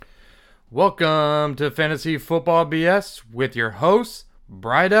Welcome to Fantasy Football BS with your hosts,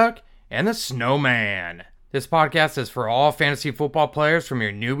 Bryduck and the Snowman. This podcast is for all fantasy football players, from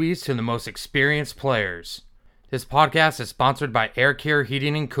your newbies to the most experienced players. This podcast is sponsored by Air Care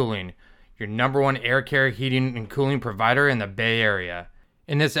Heating and Cooling, your number one air care heating and cooling provider in the Bay Area.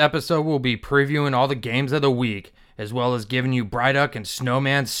 In this episode, we'll be previewing all the games of the week, as well as giving you Bryduck and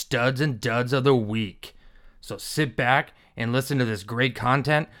Snowman studs and duds of the week. So sit back and listen to this great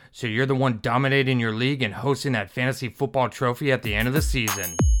content so you're the one dominating your league and hosting that fantasy football trophy at the end of the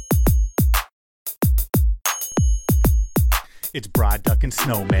season. It's Bryduck and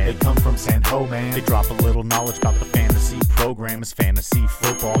Snowman. They come from San Ho, man. They drop a little knowledge about the fantasy program. It's fantasy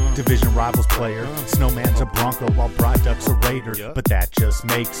football. Division rivals player. Snowman's a Bronco while Bryduck's a Raider. But that just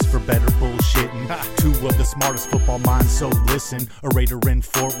makes for better bullshitting. Two of the smartest football minds, so listen. A Raider in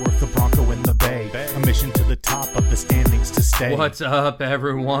Fort Worth, a Bronco in the Bay. A mission to the top of the standings to stay. What's up,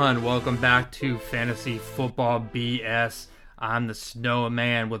 everyone? Welcome back to Fantasy Football BS. I'm the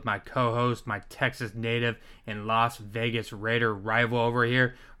Snowman with my co-host, my Texas native and Las Vegas Raider rival over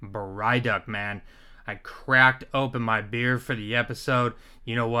here, Bryduck, man. I cracked open my beer for the episode.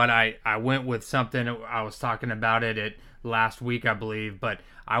 You know what? I went with something. I was talking about it last week, I believe, but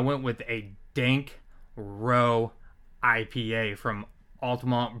I went with a Dank Row IPA from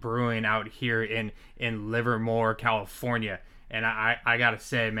Altamont Brewing out here in Livermore, California. And I gotta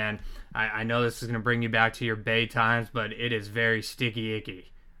say, man, I know this is gonna bring you back to your Bay times, but it is very sticky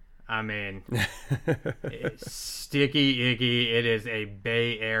icky. I mean, sticky icky. It is a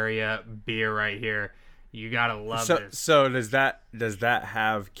Bay Area beer right here. You gotta love this. So does that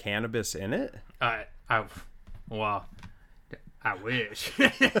have cannabis in it? I wish.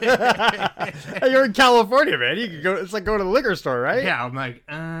 You're in California, man. You could go. It's like going to the liquor store, right? Yeah, I'm like,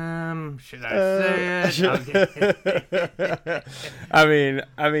 should I say it? Okay. I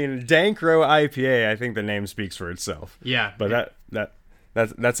mean, Dank Row IPA. I think the name speaks for itself. Yeah, but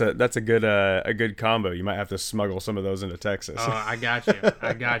that's a good combo. You might have to smuggle some of those into Texas. Oh, I got you.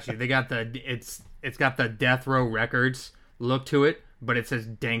 They got it's got the Death Row Records look to it, but it says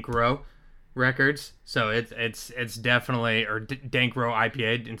Dank Row Records, so it's definitely, or Dank Row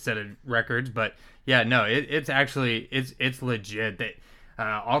IPA instead of Records. But yeah, no, it's actually it's legit. That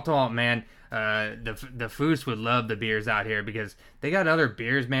Altamont, man, the Foos would love the beers out here because they got other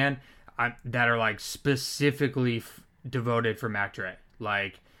beers, man, that are like specifically devoted for Mac Dre.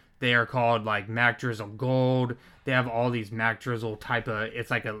 Like, they are called like Mac Drizzle Gold. They have all these Mac Drizzle type of, it's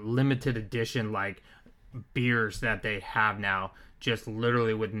like a limited edition like beers that they have now, just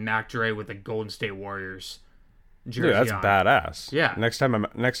literally with Mac Dre with the Golden State Warriors jersey. Dude, that's on. badass. Yeah. Next time I'm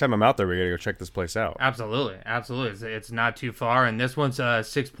out there, we gotta go check this place out. Absolutely. It's not too far, and this one's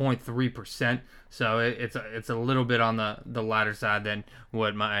 6.3%, so it's a little bit on the lighter side than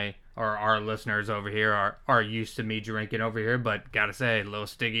what our listeners over here are used to me drinking over here. But gotta say, a little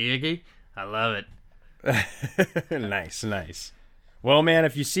sticky icky. I love it. Nice. Well, man,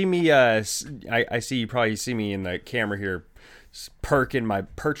 if you see me, I see you probably see me in the camera here, perching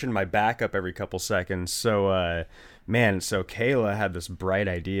my back up every couple seconds. So, so Kayla had this bright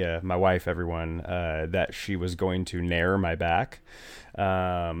idea, my wife, everyone, that she was going to nair my back.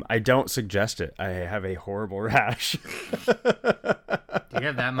 I don't suggest it. I have a horrible rash. Do you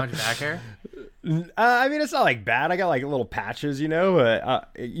have that much back hair? I mean, it's not like bad. I got like little patches, but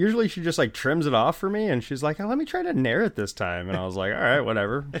usually she just like trims it off for me, and she's like, let me try to nair it this time. And I was like, all right,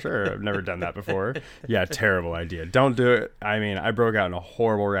 whatever. Sure. I've never done that before. Yeah, terrible idea. Don't do it. I mean, I broke out in a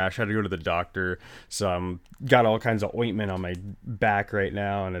horrible rash. I had to go to the doctor. So I'm got all kinds of ointment on my back right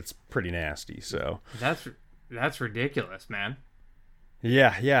now, and it's pretty nasty. So that's ridiculous, man.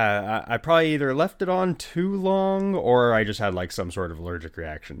 Yeah. I probably either left it on too long, or I just had like some sort of allergic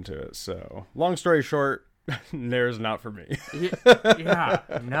reaction to it. So, long story short, nair's not for me. Yeah.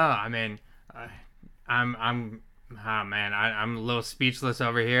 No, I mean, I'm a little speechless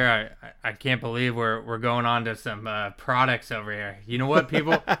over here. I can't believe we're going on to some products over here. You know what,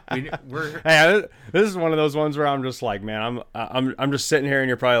 people? We're Hey, this is one of those ones where I'm just like, man, I'm just sitting here, and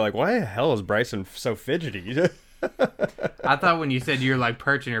you're probably like, why the hell is Bryson so fidgety? I thought when you said you're like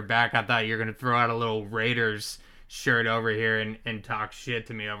perching your back, I thought you were gonna throw out a little Raiders shirt over here and talk shit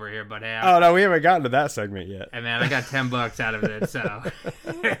to me over here. But hey, oh no, we haven't gotten to that segment yet. Hey man, I got $10 out of it, so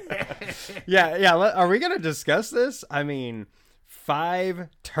yeah. Are we gonna discuss this? I mean, 5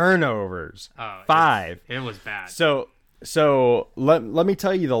 turnovers. Oh, 5. It was bad. So let me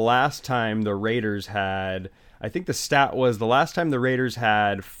tell you, the last time the Raiders had, I think the stat was the last time the Raiders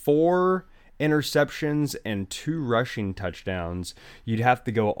had 4 interceptions and 2 rushing touchdowns, you'd have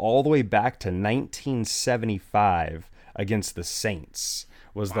to go all the way back to 1975 against the Saints,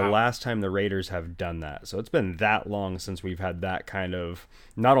 was the last time the Raiders have done that. So it's been that long since we've had that kind of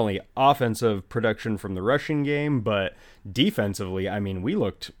not only offensive production from the rushing game, but defensively. I mean, we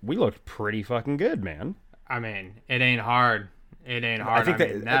looked pretty fucking good, man. I mean, it ain't hard. It ain't hard.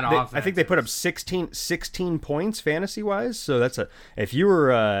 I think they put up 16 points fantasy wise. So that's if you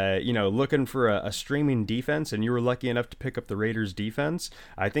were looking for a streaming defense and you were lucky enough to pick up the Raiders defense,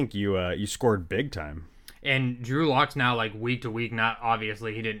 I think you scored big time. And Drew Lock's now like week to week. Not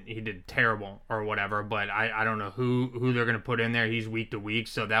obviously he did terrible or whatever, but I don't know who they're gonna put in there. He's week to week,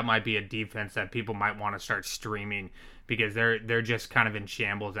 so that might be a defense that people might want to start streaming because they're just kind of in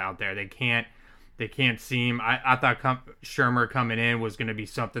shambles out there. They can't seem. I thought Shermer coming in was gonna be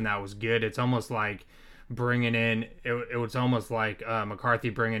something that was good. It's almost like bringing in. It was almost like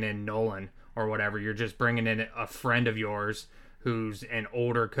McCarthy bringing in Nolan or whatever. You're just bringing in a friend of yours who's an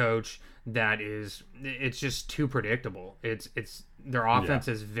older coach it's just too predictable. It's their offense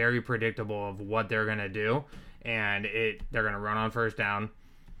is very predictable of what they're gonna do, and they're gonna run on first down.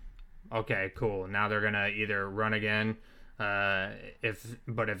 Okay, cool. Now they're gonna either run again, if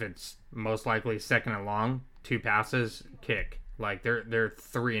it's most likely second and long, 2 passes, kick. Like they're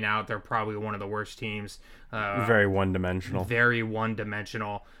 3 and out. They're probably one of the worst teams. Very one dimensional. Very one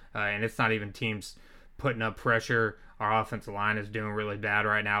dimensional, and it's not even teams putting up pressure. Our offensive line is doing really bad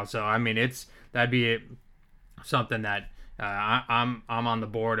right now. So I mean, that'd be something that I'm on the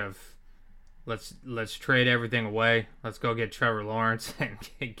board of. Let's trade everything away. Let's go get Trevor Lawrence and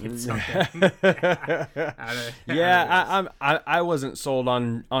get something. I wasn't sold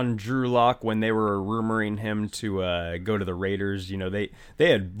on Drew Lock when they were rumoring him to go to the Raiders. You know, they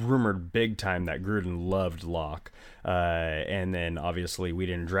had rumored big time that Gruden loved Lock. And then obviously we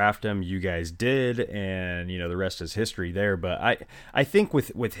didn't draft him. You guys did, and the rest is history there. But I think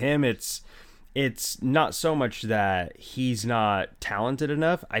with him it's not so much that he's not talented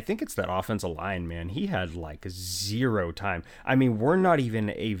enough. I think it's that offensive line, man. He had like 0 time. I mean, we're not even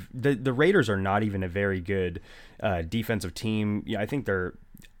the Raiders are not even a very good defensive team. Yeah, I think they're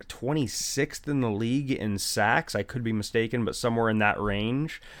 26th in the league in sacks. I could be mistaken, but somewhere in that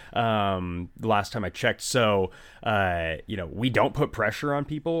range. The last time I checked. So, we don't put pressure on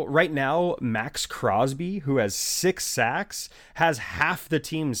people right now. Max Crosby, who has 6 sacks, has half the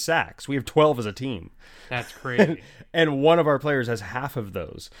team's sacks. We have 12 as a team. That's crazy. And one of our players has half of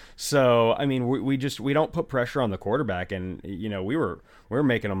those. So, I mean, we don't put pressure on the quarterback, and we were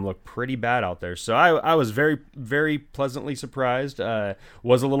making them look pretty bad out there. So I was very, very pleasantly surprised.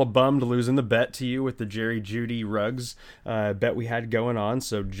 Was a little bummed losing the bet to you with the Jerry Jeudy Ruggs bet we had going on.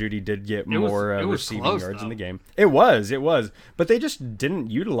 So Jeudy did get more receiving close, yards though. in the game. It was, but they just didn't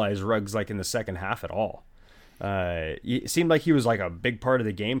utilize Ruggs like in the second half at all. It seemed like he was like a big part of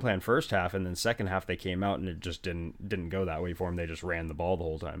the game plan first half, and then second half they came out and it just didn't go that way for him. They just ran the ball the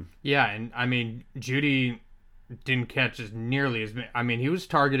whole time. Yeah, and I mean, Jeudy didn't catch as nearly as. I mean, he was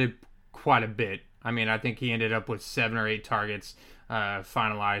targeted quite a bit. I mean, I think he ended up with 7 or 8 targets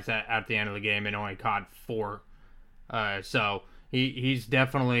finalized at the end of the game and only caught 4. So he's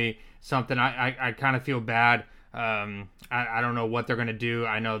definitely something. I kind of feel bad. I don't know what they're going to do.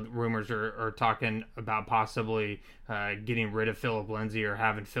 I know rumors are talking about possibly getting rid of Philip Lindsay or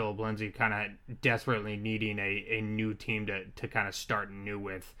having Philip Lindsay kind of desperately needing a new team to kind of start new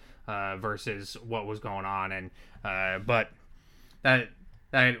with versus what was going on. And but that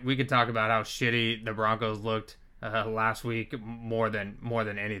we could talk about how shitty the Broncos looked last week more than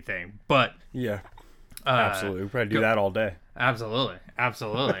anything. But yeah. Absolutely. We'll probably do that all day. Absolutely.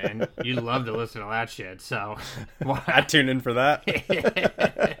 And you love to listen to that shit, so I tune in for that.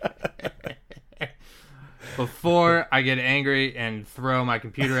 Before I get angry and throw my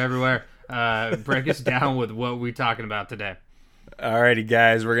computer everywhere, break us down with what we're talking about today. Alrighty,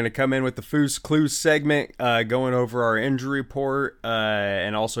 guys, we're going to come in with the Foos Clues segment, going over our injury report,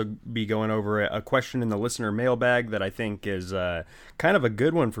 and also be going over a question in the listener mailbag that I think is kind of a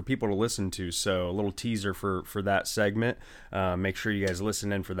good one for people to listen to. So a little teaser for that segment. Make sure you guys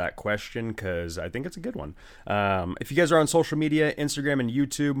listen in for that question because I think it's a good one. If you guys are on social media, Instagram and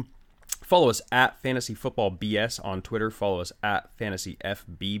YouTube, follow us at Fantasy Football BS on Twitter. Follow us at Fantasy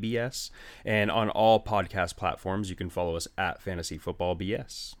FBBS. And on all podcast platforms, you can follow us at Fantasy Football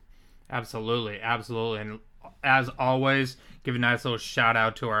BS. Absolutely. And as always, give a nice little shout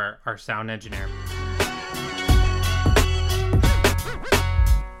out to our sound engineer.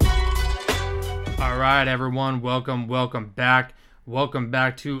 All right, everyone. Welcome back. Welcome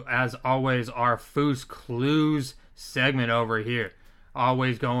back to, as always, our Foos Clues segment over here.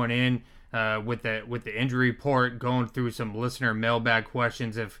 Always going in with the injury report, going through some listener mailbag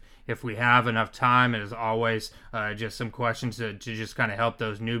questions if we have enough time, and as always, just some questions to just kind of help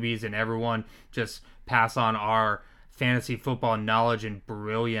those newbies and everyone just pass on our fantasy football knowledge and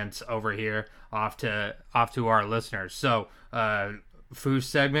brilliance over here off to our listeners. So, Foos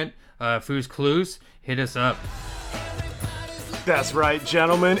segment, Foos Clues, hit us up. That's right,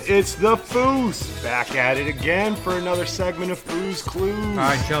 gentlemen. It's the Foos. Back at it again for another segment of Foos Clues. All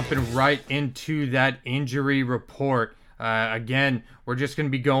right, jumping right into that injury report. Again, we're just going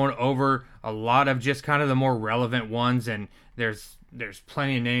to be going over a lot of just kind of the more relevant ones, and there's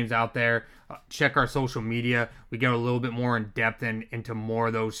plenty of names out there. Check our social media. We go a little bit more in depth into more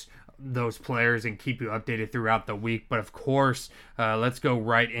of those players and keep you updated throughout the week. But of course, let's go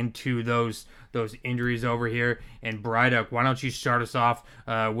right into those injuries over here. And Bryduck, why don't you start us off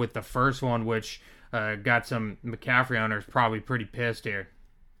with the first one, which got some McCaffrey owners probably pretty pissed here.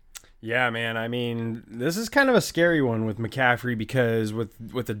 Yeah, man. I mean, this is kind of a scary one with McCaffrey because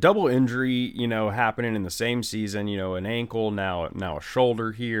with a double injury, happening in the same season, an ankle, now a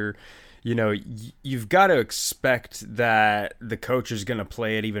shoulder here, you've got to expect that the coach is going to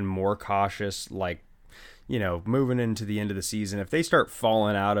play it even more cautious, like, moving into the end of the season. If they start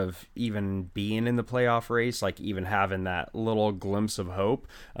falling out of even being in the playoff race, like even having that little glimpse of hope,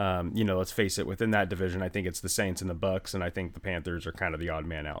 let's face it, within that division, I think it's the Saints and the Bucks, and I think the Panthers are kind of the odd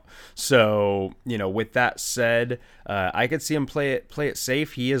man out. So, with that said, I could see him play it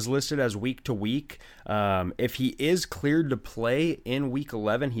safe. He is listed as week to week. If he is cleared to play in week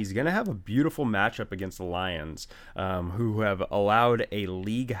 11, he's going to have a beautiful matchup against the Lions, who have allowed a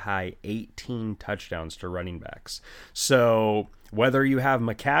league high 18 touchdowns to running backs. So whether you have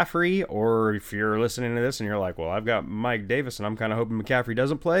McCaffrey, or if you're listening to this and you're like, well, I've got Mike Davis and I'm kind of hoping McCaffrey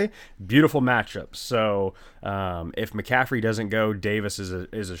doesn't play, beautiful matchup. So if McCaffrey doesn't go, Davis is a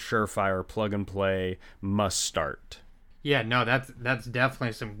surefire plug and play must start. Yeah, no, that's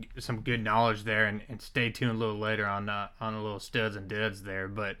definitely some good knowledge there, and stay tuned a little later on a little studs and duds there.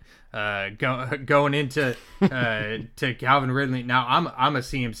 But going into to Calvin Ridley, now I'm a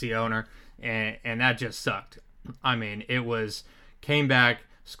CMC owner, and that just sucked. I mean, came back,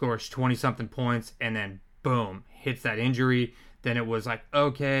 scores 20-something points, and then boom, hits that injury. Then it was like,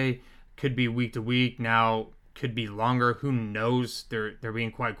 okay, could be week to week, now could be longer. Who knows? They're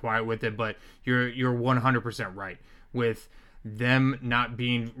being quite quiet with it, but you're 100% right. With them not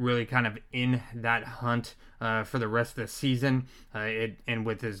being really kind of in that hunt for the rest of the season, and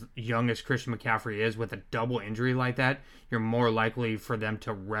with as young as Christian McCaffrey is, with a double injury like that, you're more likely for them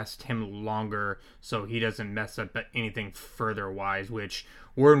to rest him longer so he doesn't mess up anything further wise, which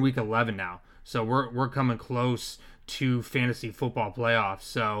we're in week 11 now. So we're coming close to fantasy football playoffs.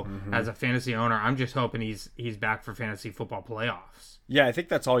 So as a fantasy owner, I'm just hoping he's back for fantasy football playoffs. Yeah, I think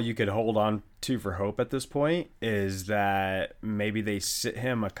that's all you could hold on to for hope at this point, is that maybe they sit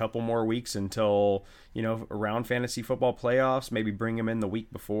him a couple more weeks until, around fantasy football playoffs, maybe bring him in the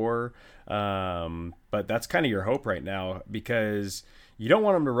week before. But that's kind of your hope right now, because you don't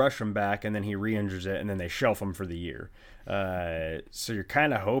want him to rush him back and then he re-injures it and then they shelf him for the year. So you're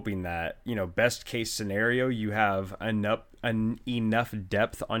kind of hoping that, best case scenario, you have enough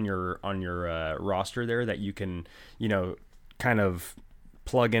depth on your roster there that you can, kind of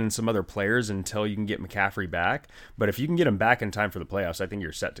plug in some other players until you can get McCaffrey back. But if you can get him back in time for the playoffs, I think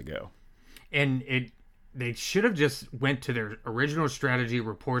you're set to go. And they should have just went to their original strategy.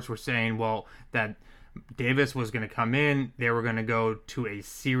 Reports were saying, well, that Davis was going to come in. They were going to go to a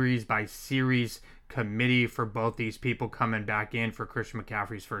series by series committee for both these people coming back in for Christian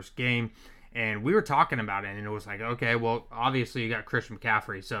McCaffrey's first game. And we were talking about it, and it was like, okay, well, obviously you got Christian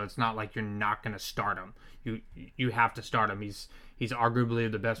McCaffrey, so it's not like you're not going to start him. You have to start him. He's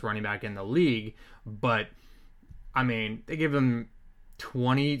arguably the best running back in the league, but I mean, they give him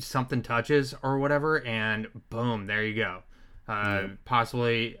 20-something touches or whatever, and boom, there you go.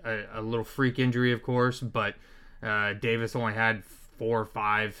 Possibly a little freak injury, of course, but Davis only had 4 or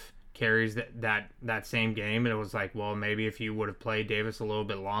 5 carries that same game, and it was like, well, maybe if you would have played Davis a little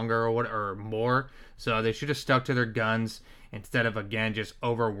bit longer or more. So they should have stuck to their guns instead of, again, just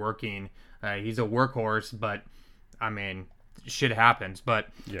overworking. He's a workhorse, but I mean, shit happens. But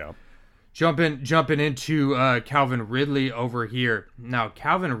yeah, jumping into Calvin Ridley over here. Now,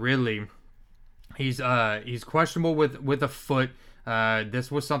 Calvin Ridley, he's questionable with a foot.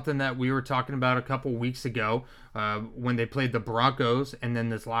 This was something that we were talking about a couple weeks ago when they played the Broncos, and then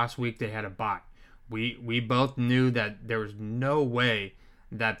this last week they had a bye. We both knew that there was no way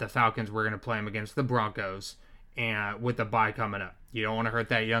that the Falcons were going to play him against the Broncos and with the bye coming up. You don't want to hurt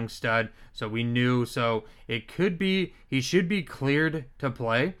that young stud. So we knew. So it could be he should be cleared to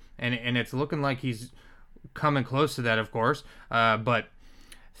play, and it's looking like he's coming close to that, of course. But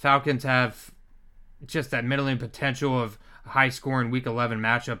Falcons have just that middling potential of a high-scoring Week 11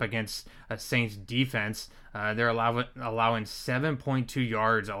 matchup against a Saints defense. They're allowing 7.2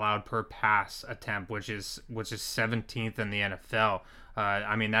 yards allowed per pass attempt, which is 17th in the NFL.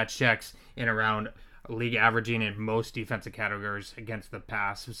 I mean, that checks in around league averaging in most defensive categories against the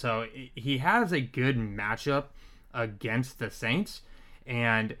pass. So he has a good matchup against the Saints.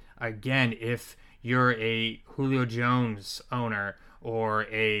 And again, if you're a Julio Jones owner or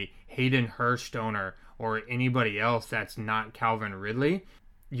a Hayden Hurst owner or anybody else that's not Calvin Ridley,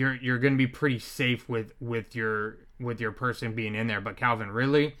 you're going to be pretty safe with your person being in there. But Calvin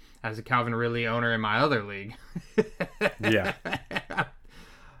Ridley, as a Calvin Ridley owner in my other league, Yeah.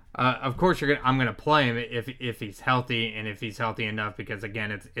 Of course I'm going to play him if he's healthy and if he's healthy enough, because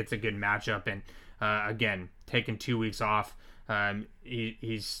again it's a good matchup, and again, taking 2 weeks off,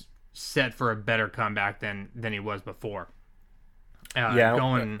 he's set for a better comeback than he was before.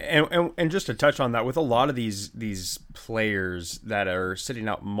 And just to touch on that, with a lot of these players that are sitting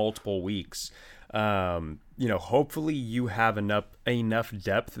out multiple weeks, hopefully you have enough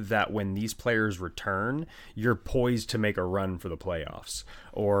depth that when these players return, you're poised to make a run for the playoffs,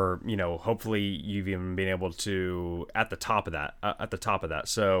 or hopefully you've even been able to at the top of that.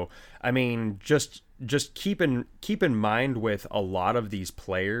 So I mean, just keep in mind with a lot of these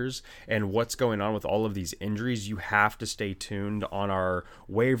players and what's going on with all of these injuries, you have to stay tuned on our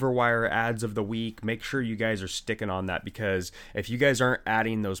waiver wire ads of the week. Make sure you guys are sticking on that, because if you guys aren't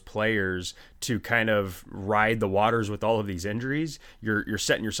adding those players to kind of ride the waters with all of these injuries, you're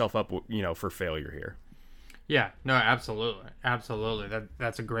setting yourself up, for failure here. Yeah, no, absolutely.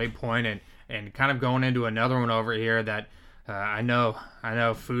 That's a great point, and kind of going into another one over here that I know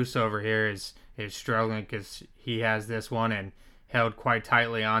Foose over here is struggling, because he has this one and held quite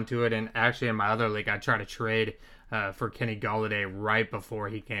tightly onto it. And actually, in my other league, I tried to trade for Kenny Golladay right before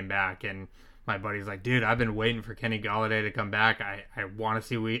he came back, and my buddy's like, dude, I've been waiting for Kenny Golladay to come back. I want to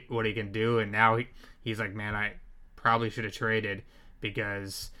see what he can do. And now he's like, man, I probably should have traded,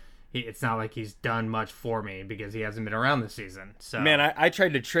 because it's not like he's done much for me, because he hasn't been around this season. So man, I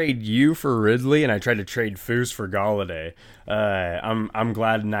tried to trade you for Ridley, and I tried to trade Foose for Golladay. I'm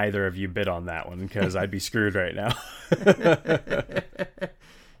glad neither of you bid on that one, because I'd be screwed right now.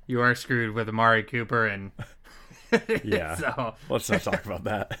 You are screwed with Amari Cooper, and yeah. So let's not talk about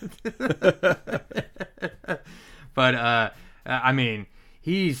that. But I mean,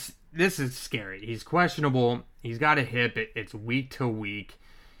 this is scary. He's questionable. He's got a hip. It's week to week.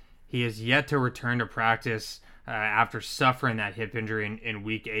 He has yet to return to practice after suffering that hip injury in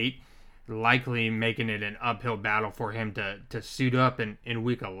week 8, likely making it an uphill battle for him to suit up in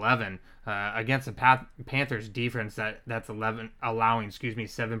week 11 against the Panthers defense that's allowing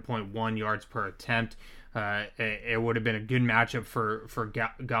 7.1 yards per attempt. It would have been a good matchup for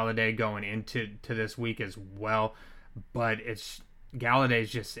Golladay going into this week as well, but it's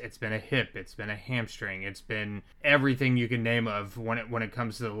been a hip, it's been a hamstring, it's been everything you can name of when it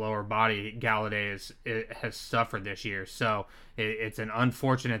comes to the lower body. Golladay has suffered this year, so it's an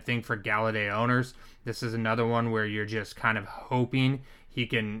unfortunate thing for Golladay owners. This is another one where you're just kind of hoping he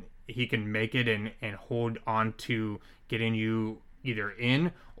can make it and hold on to getting you either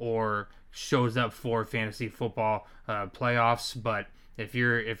in or shows up for fantasy football playoffs. But if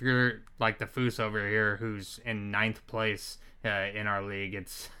you're like the Foose over here, who's in 9th place in our league,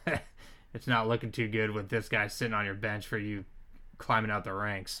 it's not looking too good with this guy sitting on your bench for you climbing out the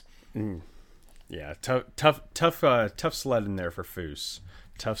ranks. Yeah, tough sledding there for Foose.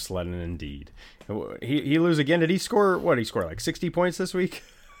 Tough sledding indeed. He lose again. Did he score? What did he score? Like 60 points this week?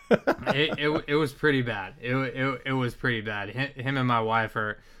 it was pretty bad. It was pretty bad. Him and my wife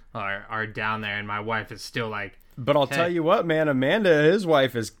are down there, and my wife is still like. But I'll tell you what, man. Amanda, his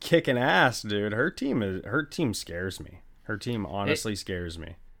wife, is kicking ass, dude. Her team scares me. Her team honestly scares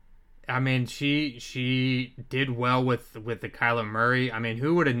me. I mean, she did well with the Kyler Murray. I mean,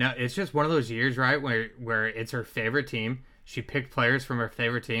 who would have known? It's just one of those years, right, where it's her favorite team. She picked players from her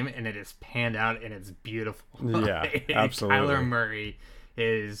favorite team, and it has panned out, and it's beautiful. Yeah, absolutely. Kyler Murray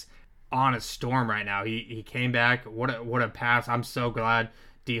is on a storm right now. He came back. What a pass! I'm so glad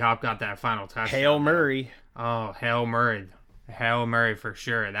D-Hop got that final touchdown. Hail Murray! Oh, Hail Murray for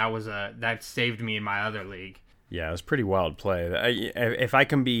sure. That saved me in my other league. Yeah, it was pretty wild play. If I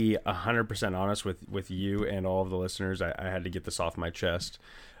can be 100% honest with you and all of the listeners, I had to get this off my chest.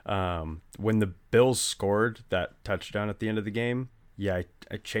 When the Bills scored that touchdown at the end of the game, Yeah,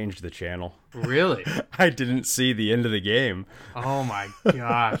 I changed the channel. Really? I didn't see the end of the game. Oh my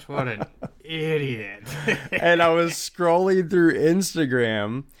gosh, what an idiot. And I was scrolling through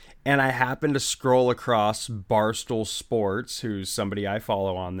Instagram, and I happened to scroll across Barstool Sports, who's somebody I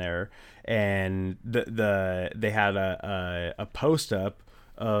follow on there, and they had a post up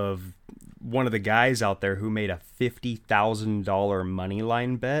of one of the guys out there who made a $50,000 money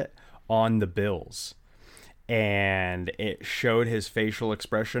line bet on the Bills. And it showed his facial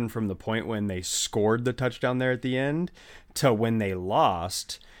expression from the point when they scored the touchdown there at the end to when they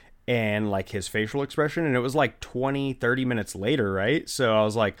lost, and like his facial expression. And it was like 20-30 minutes later, right? So I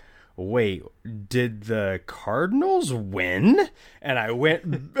was like, wait, did the Cardinals win? And I went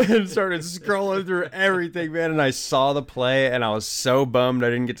and started scrolling through everything, man, and I saw the play, and I was so bummed I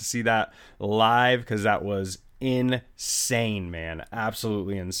didn't get to see that live, because that was insane, man.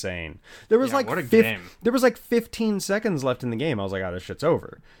 Absolutely insane. There was what a game. There was like 15 seconds left in the game. I was like, oh, this shit's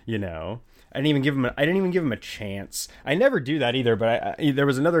over, you know. I didn't even give him a chance. I never do that either, but there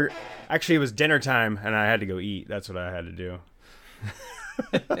was another, actually it was dinner time and I had to go eat. That's what I had to do.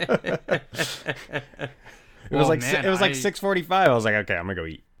 It was like 6:45. I was like, okay, I'm gonna go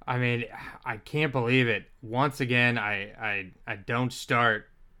eat. I mean, I can't believe it. Once again, I don't start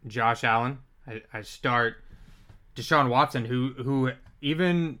Josh Allen. I start Deshaun Watson, who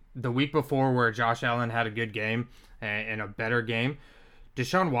even the week before where Josh Allen had a good game and a better game,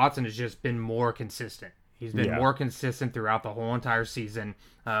 Deshaun Watson has just been more consistent. He's been more consistent throughout the whole entire season,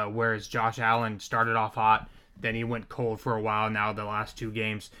 whereas Josh Allen started off hot, then he went cold for a while. Now the last 2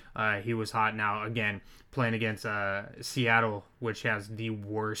 games, he was hot. Now, again, playing against Seattle, which has the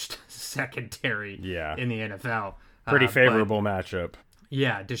worst secondary in the NFL. Pretty favorable matchup.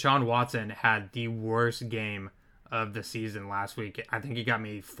 Yeah, Deshaun Watson had the worst game of the season last week. I think he got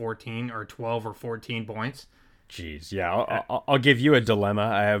me 14 or 12 or 14 points. Jeez, yeah. I'll give you a dilemma.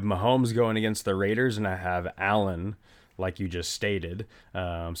 I have Mahomes going against the Raiders, and I have Allen, like you just stated.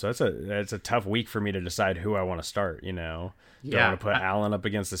 So that's a tough week for me to decide who I want to start. You know, do I want to put Allen up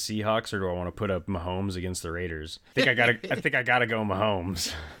against the Seahawks, or do I want to put up Mahomes against the Raiders? I think I gotta go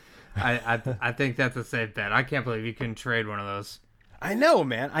Mahomes. I think that's a safe bet. I can't believe you couldn't trade one of those. I know,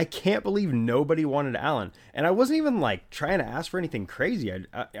 man. I can't believe nobody wanted Allen. And I wasn't even, like, trying to ask for anything crazy.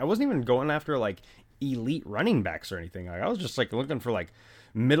 I wasn't even going after, like, elite running backs or anything. Like, I was just, like, looking for, like,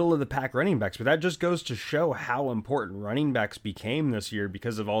 middle-of-the-pack running backs. But that just goes to show how important running backs became this year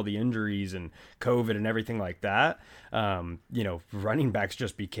because of all the injuries and COVID and everything like that. You know, running backs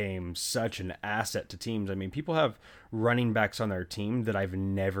just became such an asset to teams. I mean, people have running backs on their team that I've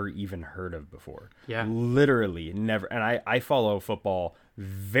never even heard of before. Yeah. Literally never. And I follow football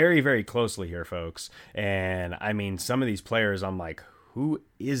very, very closely here, folks. And I mean, some of these players, I'm like, who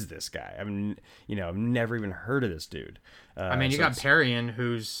is this guy? I've never even heard of this dude. I mean, you got Perrion,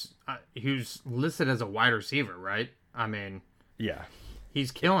 who's listed as a wide receiver, right? I mean, yeah,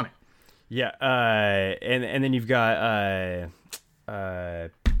 he's killing it. Yeah, and then you've got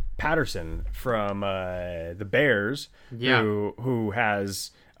Patterson from the Bears, who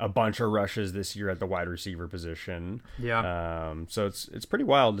has a bunch of rushes this year at the wide receiver position. Yeah. So it's pretty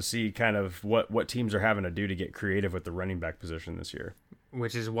wild to see kind of what teams are having to do to get creative with the running back position this year.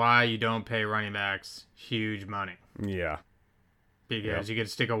 Which is why you don't pay running backs huge money. Yeah. Because you could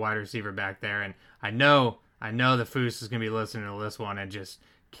stick a wide receiver back there, and I know the Foos is gonna be listening to this one and just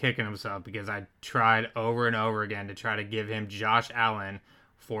kicking himself because I tried over and over again to try to give him Josh Allen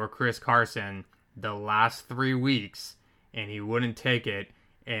for Chris Carson the last 3 weeks, and he wouldn't take it.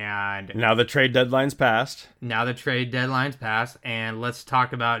 And now the trade deadline's passed. And let's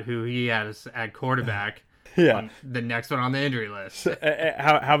talk about who he has at quarterback. On the next one on the injury list.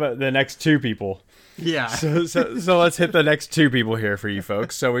 How about the next 2 people? Yeah. So let's hit the next 2 people here for you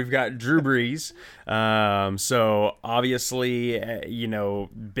folks. So we've got Drew Brees. So obviously,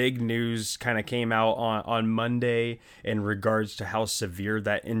 big news kind of came out on Monday in regards to how severe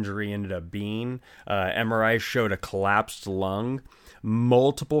that injury ended up being. MRI showed a collapsed lung,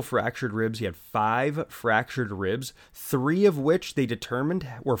 multiple fractured ribs. He had 5 fractured ribs, 3 of which they determined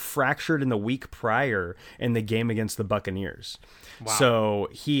were fractured in the week prior in the game against the Buccaneers. Wow. So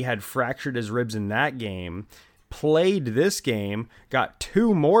he had fractured his ribs in that game, played this game, got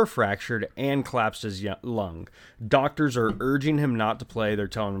 2 more fractured, and collapsed his lung. Doctors are urging him not to play. They're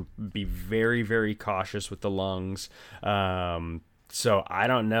telling him to be very, very cautious with the lungs. So I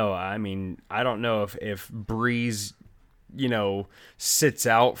don't know. I mean, I don't know if Brees, sits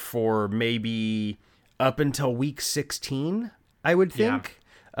out for maybe up until week 16, I would think.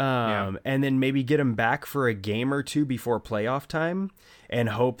 And then maybe get him back for a game or 2 before playoff time and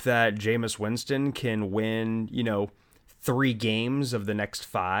hope that Jameis Winston can win, 3 games of the next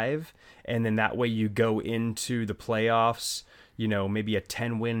 5, and then that way you go into the playoffs, maybe a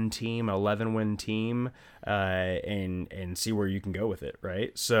 10-win team, 11-win team, and see where you can go with it,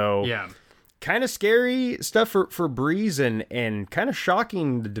 right? So Yeah. kind of scary stuff for Breeze, and kind of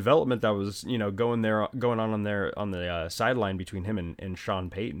shocking the development that was going on there on the sideline between him and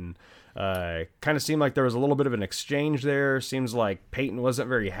Sean Payton. Kind of seemed like there was a little bit of an exchange there. Seems like Payton wasn't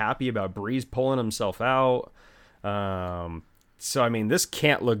very happy about Breeze pulling himself out. So I mean, this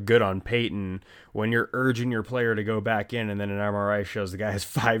can't look good on Peyton when you're urging your player to go back in, and then an MRI shows the guy has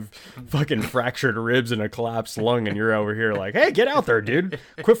 5 fucking fractured ribs and a collapsed lung, and you're over here like, hey, get out there, dude.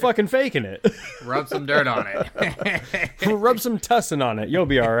 Quit fucking faking it. Rub some dirt on it. Rub some tussin on it. You'll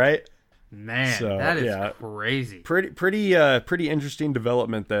be all right. Man, So, that is yeah. crazy. Pretty interesting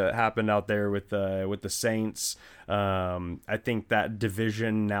development that happened out there with the Saints. I think that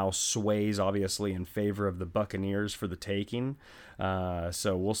division now sways obviously in favor of the Buccaneers for the taking.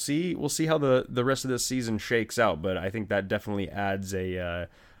 So we'll see how the rest of this season shakes out, but I think that definitely adds a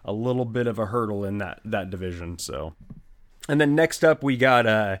little bit of a hurdle in that division. So. And then next up, we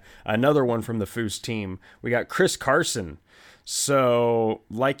got another one from the Foose team. We got Chris Carson. So,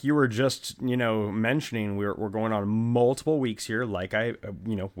 like you were just, mentioning, we're going on multiple weeks here. Like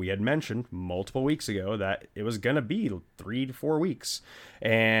we had mentioned multiple weeks ago that it was going to be 3 to 4 weeks.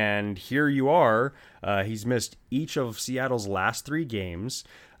 And here you are. He's missed each of Seattle's last 3 games.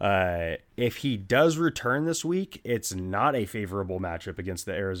 If he does return this week, it's not a favorable matchup against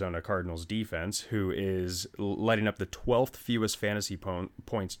the Arizona Cardinals defense, who is letting up the 12th fewest fantasy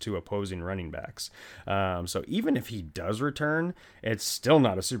points to opposing running backs. So even if he does return, it's still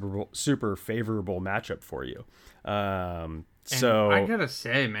not a super favorable matchup for you. So I gotta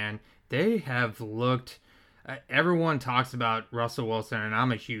say, man, they have looked. Everyone talks about Russell Wilson, and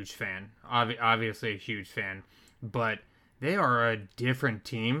I'm a huge fan. Obviously, a huge fan, but they are a different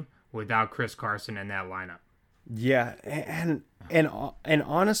team without Chris Carson in that lineup. Yeah, and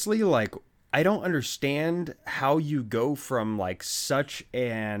honestly, like, I don't understand how you go from like such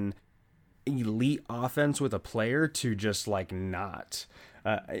an elite offense with a player to just like not.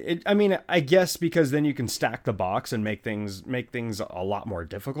 I mean, I guess because then you can stack the box and make things a lot more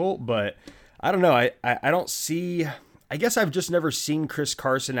difficult. But I don't know. I don't see. I guess I've just never seen Chris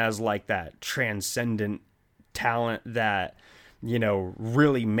Carson as like that transcendent talent that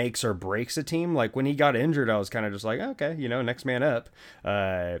really makes or breaks a team. Like when he got injured, I was kind of just like, okay, next man up.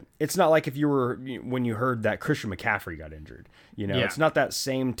 It's not like when you heard that Christian McCaffrey got injured, Yeah. It's not that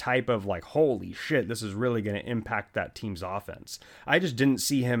same type of like, holy shit, this is really going to impact that team's offense. I just didn't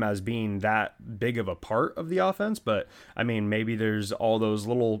see him as being that big of a part of the offense, but I mean, maybe there's all those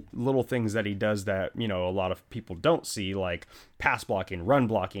little things that he does that, a lot of people don't see, like pass blocking, run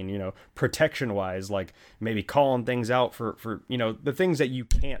blocking, protection wise, like maybe calling things out for the things that you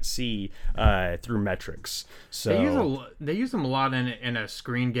can't see through metrics. So they use him a lot in a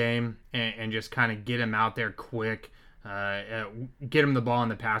screen game and just kind of get him out there quick, get him the ball in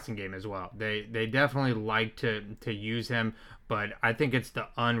the passing game as well. They definitely like to use him, but I think it's the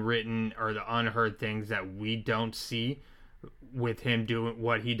unwritten or the unheard things that we don't see with him doing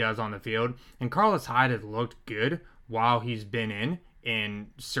what he does on the field. And Carlos Hyde has looked good while he's been in and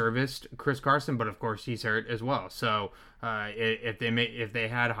serviced Chris Carson, but of course he's hurt as well. So if they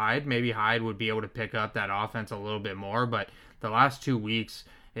had Hyde, maybe Hyde would be able to pick up that offense a little bit more. But the last 2 weeks,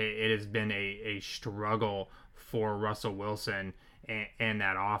 it has been a struggle for Russell Wilson and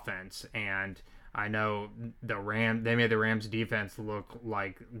that offense. And I know they made the Rams defense look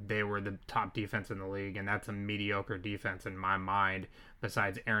like they were the top defense in the league, and that's a mediocre defense in my mind,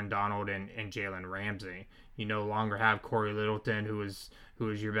 besides Aaron Donald and Jalen Ramsey. You no longer have Corey Littleton, who is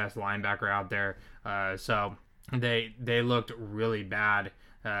your best linebacker out there. So they looked really bad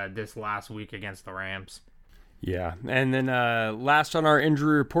this last week against the Rams. Yeah, and then last on our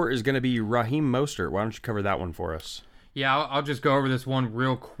injury report is going to be Raheem Mostert. Why don't you cover that one for us? Yeah, I'll just go over this one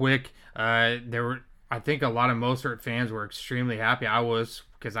real quick. I think a lot of Mostert fans were extremely happy. I was,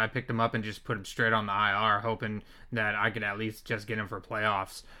 because I picked him up and just put him straight on the IR, hoping that I could at least just get him for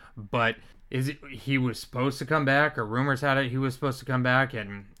playoffs. But he was supposed to come back, or rumors had it he was supposed to come back,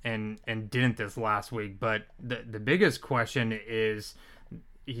 and didn't this last week. But the biggest question is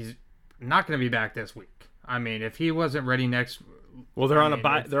he's not going to be back this week. I mean, if he wasn't ready next. Well, they're on a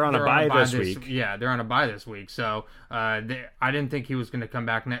bye this week. Yeah, they're on a bye this week. So I didn't think he was going to come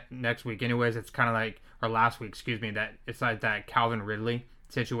back next week. Anyways, it's kind of like, or last week, excuse me, that it's like that Calvin Ridley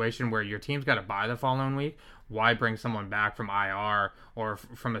situation where your team's got to bye the following week. Why bring someone back from IR or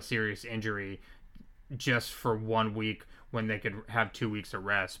from a serious injury just for 1 week when they could have 2 weeks of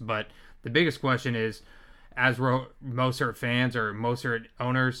rest? But the biggest question is, as Mostert fans or Mostert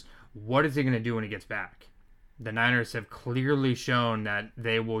owners, what is he going to do when he gets back? The Niners have clearly shown that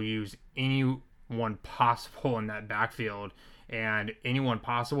they will use anyone possible in that backfield, and anyone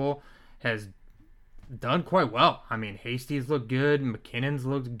possible has done quite well. I mean, Hasty's looked good, McKinnon's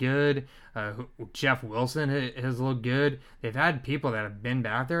looked good, Jeff Wilson has looked good. They've had people that have been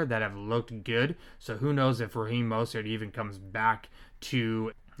back there that have looked good, so who knows if Raheem Mostert even comes back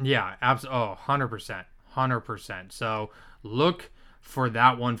to, 100%. So look for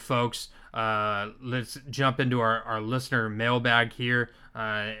that one, folks. Let's jump into our listener mailbag here.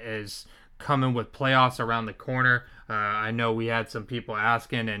 Is coming with playoffs around the corner. I know we had some people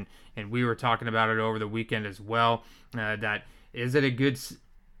asking, and we were talking about it over the weekend as well. That is it a good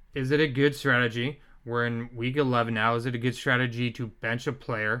strategy? We're in week 11 now. Is it a good strategy to bench a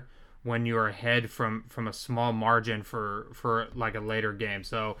player when you're ahead from a small margin for like a later game?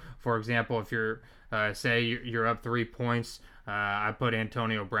 So, for example, if you're say you're up 3 points, I put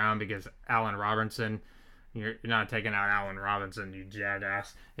Antonio Brown because Allen Robinson. You're not taking out Allen Robinson, you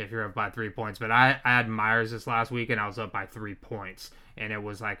jackass, if you're up by 3 points. But I had Myers this last week, and I was up by 3 points. And it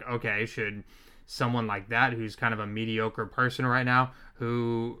was like, okay, should someone like that, who's kind of a mediocre person right now,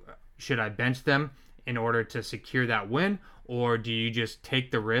 should I bench them in order to secure that win? Or do you just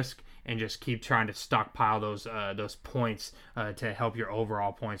take the risk and just keep trying to stockpile those points to help your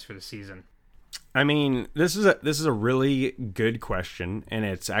overall points for the season? I mean, this is a really good question, and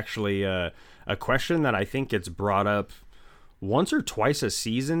it's actually a question that I think gets brought up once or twice a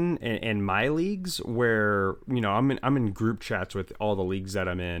season in my leagues, where I'm in group chats with all the leagues that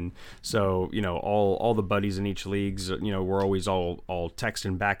I'm in. So all the buddies in each leagues, we're always all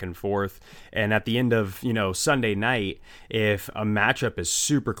texting back and forth. And at the end of Sunday night, if a matchup is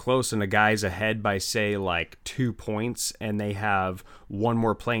super close and a guy's ahead by say like 2 points, and they have one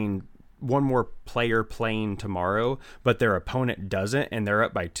more player playing tomorrow, but their opponent doesn't, and they're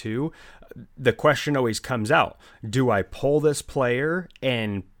up by 2, the question always comes out: do I pull this player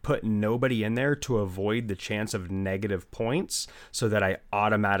and put nobody in there to avoid the chance of negative points so that I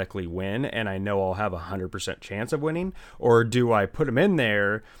automatically win and I know I'll have 100% chance of winning? Or do I put him in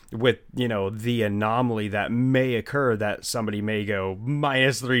there with, the anomaly that may occur, that somebody may go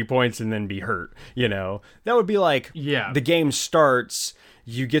 -3 points and then be hurt? That would be like, the game starts,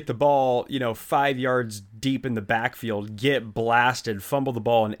 you get the ball, 5 yards deep in the backfield, get blasted, fumble the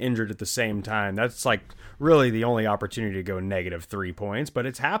ball, and injured at the same time. That's like really the only opportunity to go -3 points, but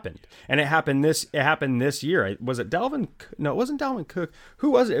it's happened. And it happened this year. Was it Dalvin? No, it wasn't Dalvin Cook.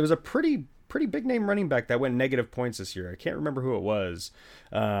 Who was it? It was a pretty big name running back that went negative points this year. I can't remember who it was.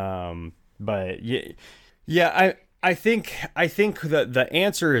 But I think that the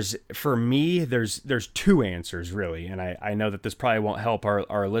answer is, for me, there's 2 answers really, and I know that this probably won't help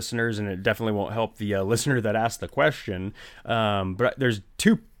our listeners, and it definitely won't help the listener that asked the question. But there's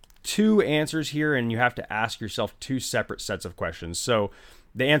two answers here, and you have to ask yourself 2 separate sets of questions. So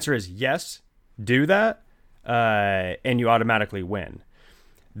the answer is yes, do that, and you automatically win.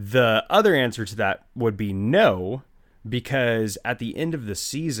 The other answer to that would be no, because at the end of the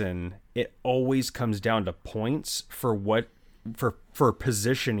season, it always comes down to points for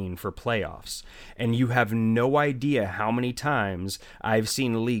positioning for playoffs. And you have no idea how many times I've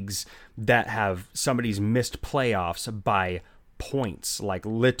seen leagues that have somebody's missed playoffs by points, like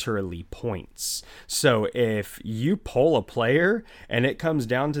literally points. So if you pull a player and it comes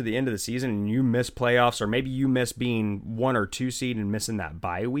down to the end of the season and you miss playoffs, or maybe you miss being 1 or 2 seed and missing that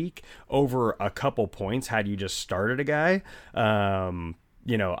bye week over a couple points had you just started a guy,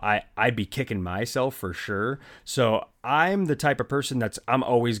 I'd be kicking myself for sure. So I'm the type of person I'm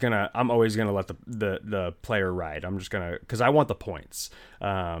always gonna let the player ride. I'm just gonna, because I want the points.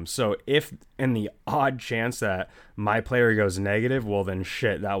 So if in the odd chance that my player goes negative, well then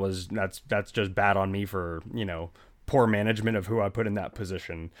shit, that's just bad on me for poor management of who I put in that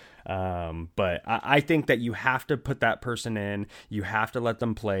position. But I think that you have to put that person in. You have to let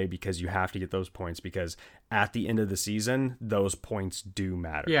them play, because you have to get those points, because at the end of the season, those points do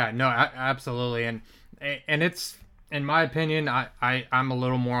matter. Yeah, no, absolutely. And it's, in my opinion, I'm a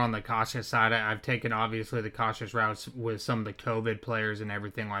little more on the cautious side. I've taken, obviously, the cautious routes with some of the COVID players and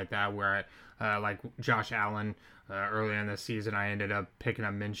everything like that, where like Josh Allen, early in the season, I ended up picking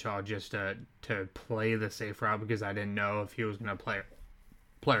up Minshew just to play the safe route, because I didn't know if he was going to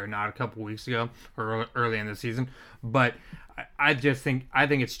play or not a couple weeks ago or early in the season. But I think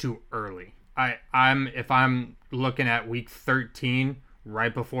it's too early. If I'm looking at week 13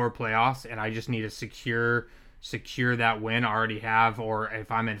 right before playoffs, and I just need to secure that win I already have, or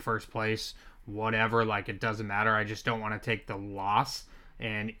if I'm in first place, whatever, like, it doesn't matter. I just don't want to take the loss.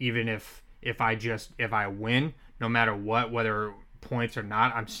 And even if if I win, no matter what, whether points or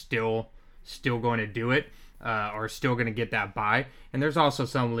not, I'm still going to do it, or still going to get that bye. And there's also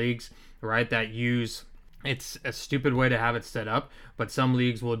some leagues, right, that use, it's a stupid way to have it set up, but some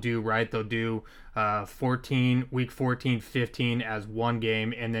leagues will do, right, they'll do week 14, 15 as one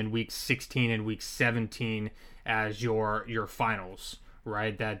game, and then week 16 and week 17 as your finals,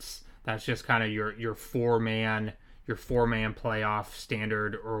 right? That's just kind of your four-man playoff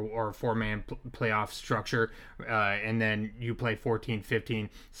standard or four-man playoff structure, and then you play 14, 15,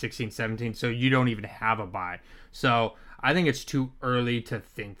 16, 17, so you don't even have a bye. So I think it's too early to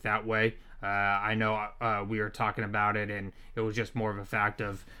think that way. I know we were talking about it, and it was just more of a fact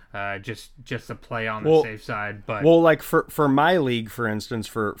of just to play on the safe side. But like for my league, for instance,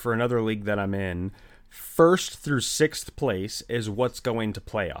 for another league that I'm in, 1st through 6th place is what's going to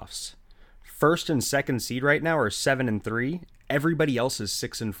playoffs. 1st and 2nd seed right now are 7 and 3. Everybody else is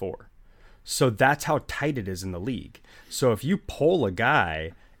 6 and 4. So that's how tight it is in the league. So if you poll a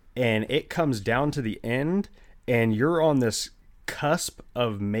guy and it comes down to the end and you're on this cusp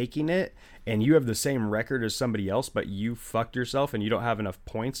of making it and you have the same record as somebody else, but you fucked yourself and you don't have enough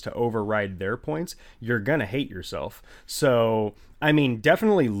points to override their points, you're gonna hate yourself. So I mean,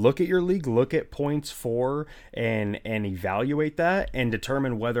 definitely look at your league, look at points for, and evaluate that and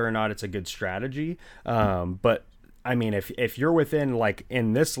determine whether or not it's a good strategy. But I mean, if you're within, like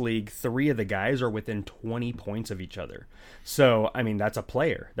in this league, 3 of the guys are within 20 points of each other. So, I mean, that's a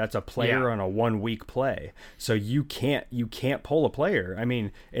player. That's a player on a 1 week play. So you can't pull a player. I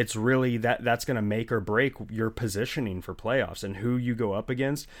mean, it's really that's going to make or break your positioning for playoffs and who you go up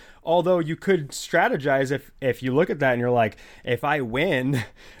against. Although you could strategize if you look at that and you're like, if I win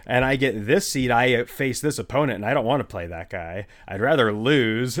and I get this seed, I face this opponent and I don't want to play that guy. I'd rather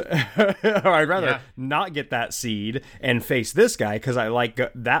lose or I'd rather not get that seed and face this guy because I like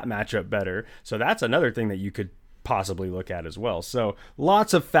that matchup better. So that's another thing that you could possibly look at as well. So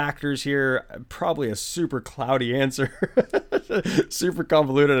lots of factors here. Probably a super cloudy answer, super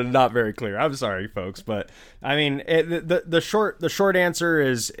convoluted and not very clear. I'm sorry, folks, but I mean, the short answer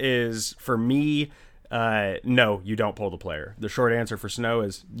is for me, no, you don't pull the player. The short answer for Snow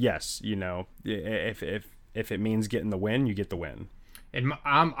is yes. You know, if it means getting the win, you get the win. And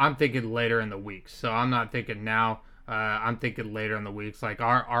I'm thinking later in the weeks, so I'm not thinking now. I'm thinking later in the weeks. Like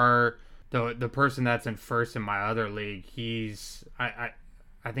the person that's in first in my other league, I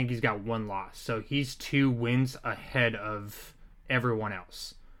think he's got 1 loss, so he's 2 wins ahead of everyone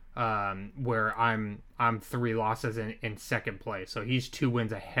else. Where I'm 3 losses in second place, so he's 2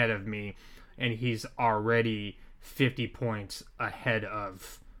 wins ahead of me, and he's already 50 points ahead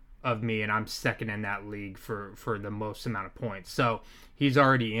of me, and I'm second in that league for the most amount of points. So he's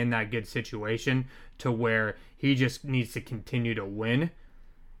already in that good situation to where he just needs to continue to win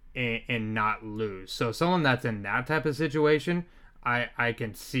and not lose. So someone that's in that type of situation, I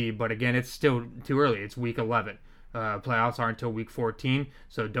can see, but again, it's still too early. It's week 11. Playoffs aren't until week 14,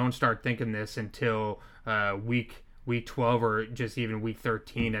 so don't start thinking this until week 12 or just even week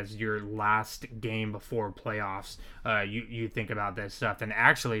 13 as your last game before playoffs. You think about this stuff. And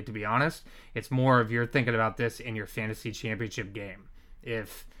actually, to be honest, it's more of you're thinking about this in your fantasy championship game.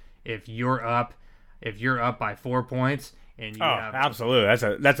 If you're up by 4 points and you have,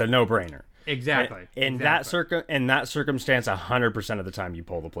 absolutely, that's a no-brainer. Exactly. In that circumstance, 100% of the time you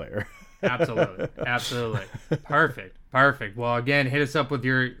pull the player. Absolutely. Perfect. Well, again, hit us up with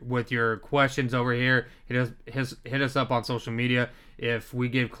your questions over here. Hit us up on social media. If we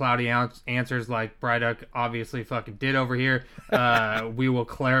give cloudy answers like Bryduck obviously fucking did over here, we will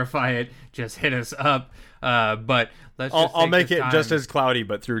clarify it. Just hit us up. But let's just I'll make it just as cloudy,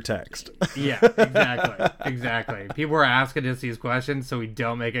 but through text. Yeah, exactly. People are asking us these questions, so we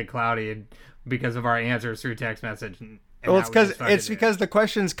don't make it cloudy because of our answers through text message. Well, it's because the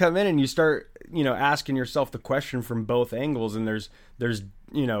questions come in and you start, asking yourself the question from both angles, and there's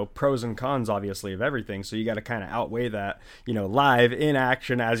pros and cons obviously of everything. So you got to kind of outweigh that, live in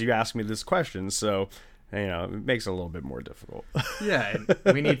action as you ask me this question. So, it makes it a little bit more difficult. Yeah,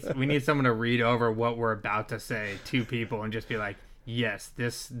 and we need someone to read over what we're about to say to people and just be like, yes,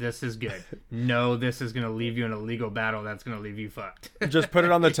 this is good. No, this is going to leave you in a legal battle that's going to leave you fucked. Just put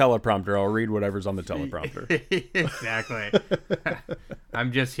it on the teleprompter. I'll read whatever's on the teleprompter. Exactly.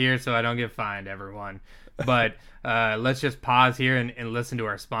 I'm just here so I don't get fined, everyone. But let's just pause here and listen to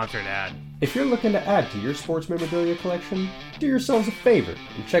our sponsored ad. If you're looking to add to your sports memorabilia collection, do yourselves a favor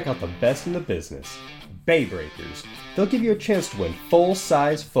and check out the best in the business, Bay Breakers. They'll give you a chance to win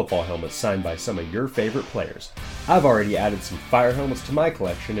full-size football helmets signed by some of your favorite players. I've already added some fire helmets to my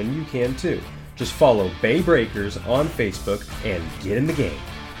collection, and you can too. Just follow Bay Breakers on Facebook and get in the game.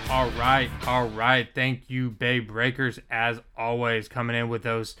 All right. Thank you, Bay Breakers, as always, coming in with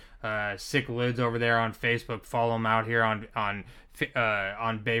those sick lids over there on Facebook. Follow them out here on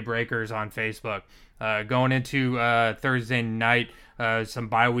Bay Breakers on Facebook. Going into Thursday night, some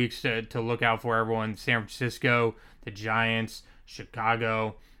bye weeks to look out for everyone. San Francisco, the Giants,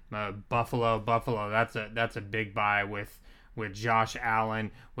 Chicago, Buffalo. That's a big bye with Josh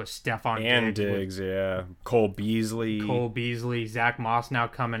Allen, with Stephon and Diggs, yeah, Cole Beasley, Zach Moss now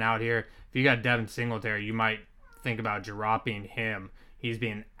coming out here. If you got Devin Singletary, you might think about dropping him. He's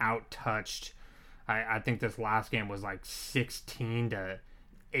being out-touched. I think this last game was like 16-8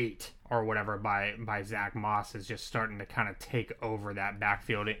 or whatever by Zach Moss, is just starting to kind of take over that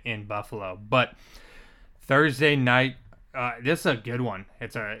backfield in Buffalo. But Thursday night, this is a good one.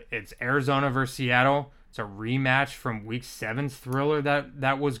 It's Arizona versus Seattle. It's a rematch from Week 7's thriller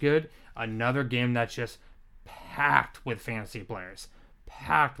that was good. Another game that's just packed with fantasy players.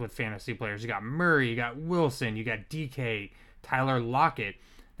 You got Murray, you got Wilson, you got DK, Tyler Lockett.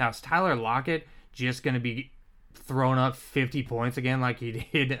 Now, is Tyler Lockett just going to be throwing up 50 points again like he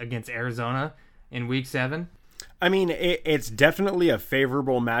did against Arizona in Week 7? I mean, it's definitely a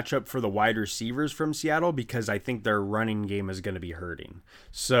favorable matchup for the wide receivers from Seattle because I think their running game is going to be hurting.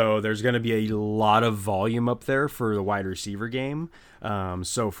 So there's going to be a lot of volume up there for the wide receiver game.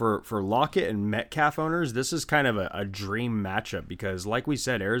 So for Lockett and Metcalf owners, this is kind of a dream matchup because, like we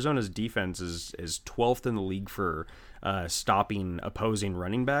said, Arizona's defense is 12th in the league for stopping opposing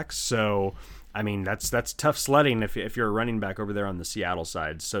running backs. So I mean, that's tough sledding if you're a running back over there on the Seattle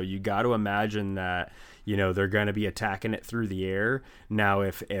side. So you got to imagine that, you know, they're going to be attacking it through the air. Now,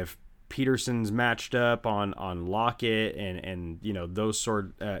 if Peterson's matched up on Lockett and you know, those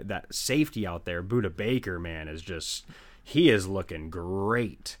sort that safety out there, Budda Baker, man, he is looking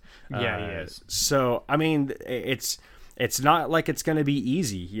great. Yeah, he is. So, I mean, it's not like it's going to be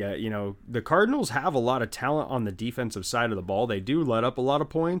easy. Yeah, you know, the Cardinals have a lot of talent on the defensive side of the ball. They do let up a lot of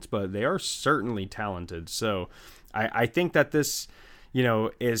points, but they are certainly talented. So I think that this, you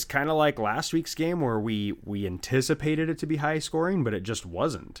know, is kind of like last week's game where we anticipated it to be high scoring, but it just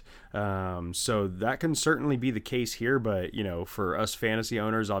wasn't. So that can certainly be the case here. But, you know, for us fantasy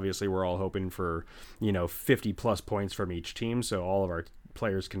owners, obviously we're all hoping for, you know, 50 plus points from each team, so all of our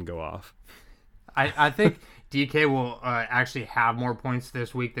players can go off. I think DK will actually have more points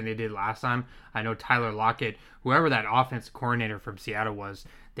this week than they did last time. I know Tyler Lockett, whoever that offensive coordinator from Seattle was,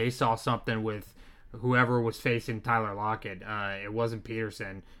 they saw something with whoever was facing Tyler Lockett. It wasn't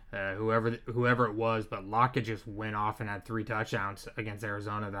Peterson, whoever it was, but Lockett just went off and had 3 touchdowns against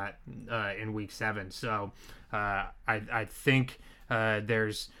Arizona in Week 7. So I think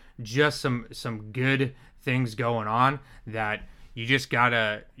there's just some good things going on that you just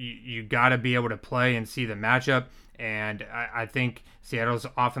gotta be able to play and see the matchup, and I think Seattle's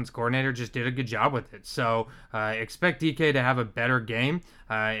offense coordinator just did a good job with it. So expect DK to have a better game.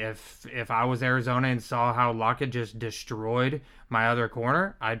 If I was Arizona and saw how Lockett just destroyed my other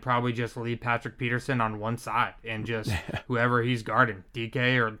corner, I'd probably just leave Patrick Peterson on one side and just whoever he's guarding,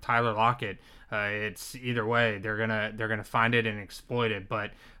 DK or Tyler Lockett. It's either way, they're gonna find it and exploit it.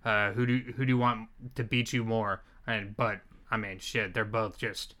 But who do you want to beat you more? But I mean, shit, they're both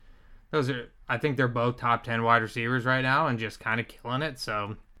just I think they're both top 10 wide receivers right now and just kind of killing it.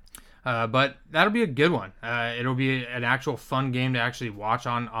 So, but that'll be a good one. It'll be an actual fun game to actually watch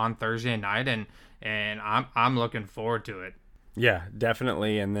on Thursday night, and I'm looking forward to it. Yeah,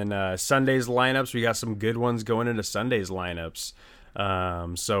 definitely. And then Sunday's lineups, we got some good ones going into Sunday's lineups.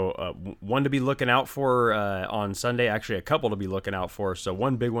 So one to be looking out for on Sunday, actually a couple to be looking out for. So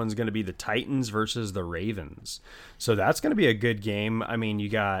one big one's going to be the Titans versus the Ravens. So that's going to be a good game. I mean, you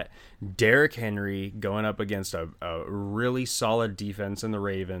got Derrick Henry going up against a really solid defense in the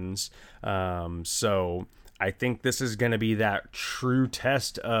Ravens. So I think this is going to be that true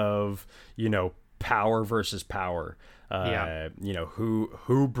test of, you know, power versus power. You know,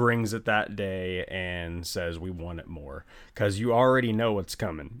 who brings it that day and says we want it more, because you already know what's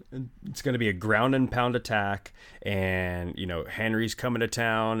coming. It's going to be a ground and pound attack, and you know Henry's coming to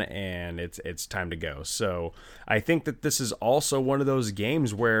town, and it's time to go. So I think that this is also one of those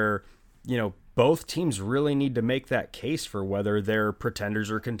games where, you know, both teams really need to make that case for whether they're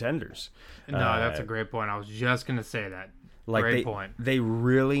pretenders or contenders. No, that's a great point. I was just going to say that. Like Great point. They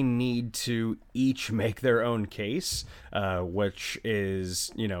really need to each make their own case, which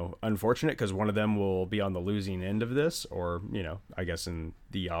is, you know, unfortunate because one of them will be on the losing end of this, or, you know, I guess in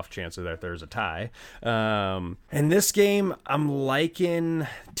the off chance that there's a tie. In this game, I'm liking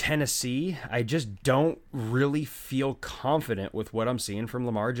Tennessee. I just don't really feel confident with what I'm seeing from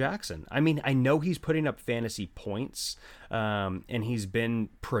Lamar Jackson. I mean, I know he's putting up fantasy points, and he's been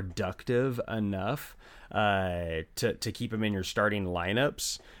productive enough to keep him in your starting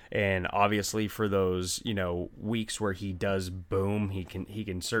lineups. And obviously for those, weeks where he does boom, he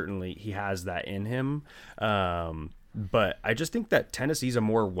can certainly, he has that in him. But I just think that Tennessee's a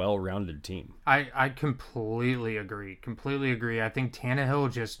more well-rounded team. I completely agree. I think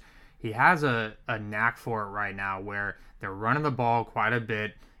Tannehill he has a knack for it right now where they're running the ball quite a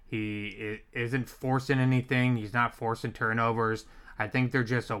bit. He isn't forcing anything. He's not forcing turnovers. I think they're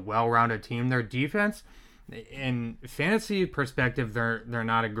just a well-rounded team. Their defense, in fantasy perspective, they're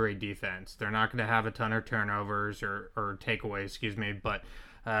not a great defense. They're not going to have a ton of turnovers or takeaways, but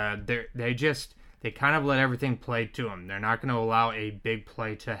they kind of let everything play to them. They're not going to allow a big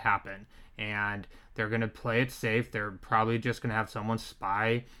play to happen, and they're going to play it safe. They're probably just going to have someone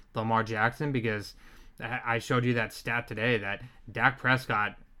spy Lamar Jackson, because I showed you that stat today that Dak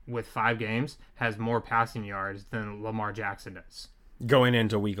Prescott with 5 games has more passing yards than Lamar Jackson does. Going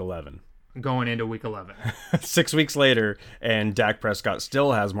into week 11. 6 weeks later, and Dak Prescott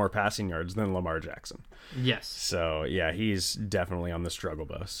still has more passing yards than Lamar Jackson. Yes. So, yeah, he's definitely on the struggle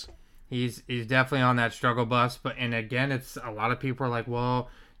bus. He's definitely on that struggle bus, and again, it's a lot of people are like, well,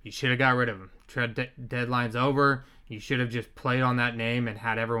 you should have got rid of him. Trade deadline's over. You should have just played on that name and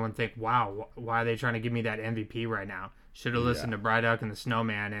had everyone think, wow, why are they trying to give me that MVP right now? Should have listened to Bryduck and the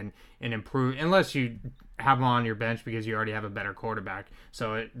Snowman and improve, unless you have him on your bench because you already have a better quarterback,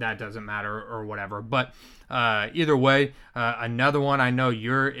 so that doesn't matter or whatever. But either way, another one I know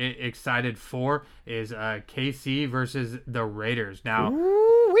you're excited for is KC versus the Raiders. Now,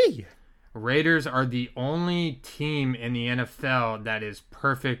 Ooh-wee. Raiders are the only team in the NFL that is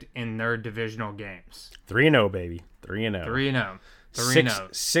perfect in their divisional games. 3-0, baby. 3-0. 3-0.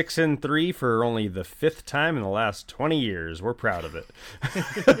 6-3 for only the 5th time in the last 20 years. We're proud of it.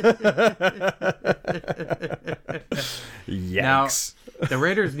 Yikes. Now, the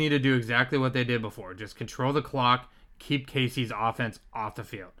Raiders need to do exactly what they did before. Just control the clock, keep Casey's offense off the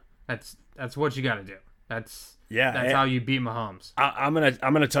field. That's what you got to do. That's how you beat Mahomes. I'm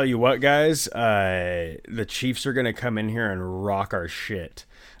gonna tell you what, guys. The Chiefs are gonna come in here and rock our shit.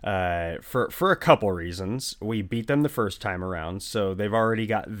 For a couple reasons. We beat them the first time around, so they've already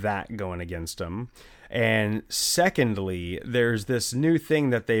got that going against them. And secondly, there's this new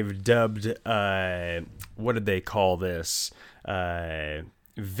thing that they've dubbed, what did they call this?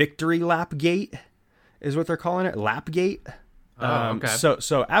 Victory Lap Gate is what they're calling it. Lap Gate. Okay.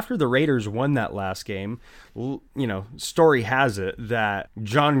 So after the Raiders won that last game, story has it that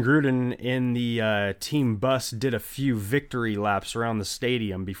John Gruden in the team bus did a few victory laps around the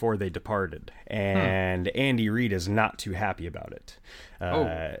stadium before they departed, and Andy Reid is not too happy about it.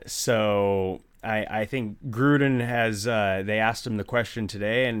 So I think Gruden has, they asked him the question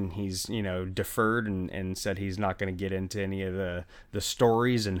today, and he's, deferred and said he's not going to get into any of the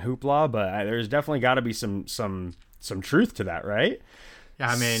stories and hoopla, but there's definitely got to be some truth to that, right?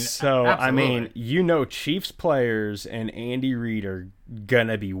 Yeah, absolutely. Chiefs players and Andy Reid are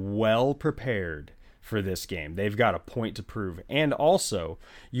gonna be well prepared for this game. They've got a point to prove, and also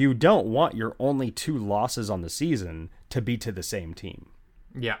you don't want your only 2 losses on the season to be to the same team.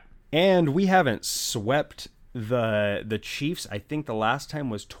 Yeah, and we haven't swept the Chiefs. I think the last time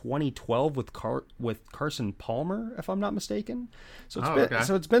was 2012 with Carson Palmer, if I'm not mistaken. So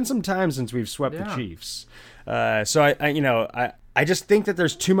it's been some time since we've swept the Chiefs. So I just think that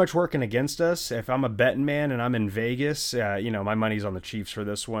there's too much working against us. If I'm a betting man and I'm in Vegas, my money's on the Chiefs for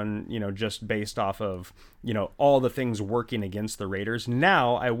this one. Just based off of all the things working against the Raiders.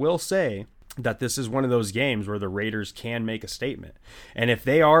 Now I will say that this is one of those games where the Raiders can make a statement. And if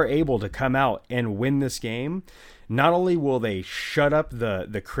they are able to come out and win this game, not only will they shut up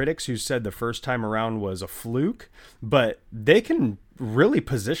the critics who said the first time around was a fluke, but they can really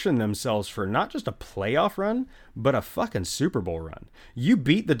position themselves for not just a playoff run, but a fucking Super Bowl run. You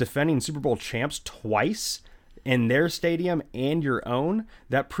beat the defending Super Bowl champs twice in their stadium and your own.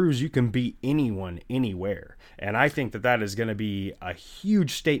 That proves you can beat anyone anywhere. And I think that is going to be a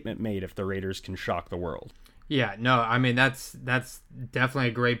huge statement made if the Raiders can shock the world. Yeah, no, I mean, that's definitely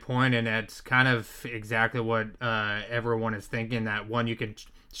a great point, and it's kind of exactly what everyone is thinking, that one, you can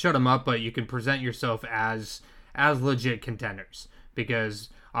shut them up, but you can present yourself as legit contenders, because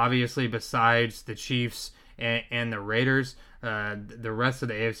obviously besides the Chiefs and the Raiders, the rest of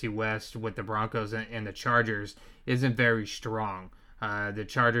the AFC West with the Broncos and the Chargers isn't very strong. The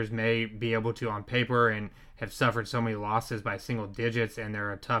Chargers may be able to, on paper, and have suffered so many losses by single digits, and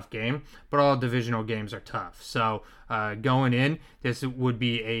they're a tough game. But all divisional games are tough. So going in, this would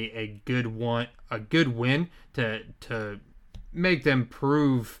be a good win to make them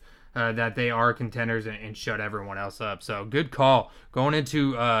prove that they are contenders and shut everyone else up. So good call going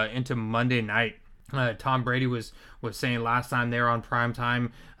into Monday night. Tom Brady was saying last time they were on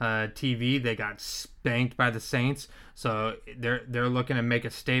primetime TV, they got spanked by the Saints. So they're looking to make a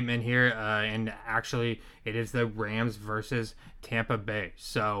statement here, and actually it is the Rams versus Tampa Bay.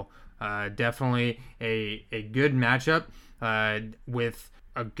 So definitely a good matchup with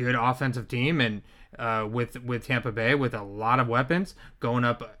a good offensive team, and with Tampa Bay with a lot of weapons going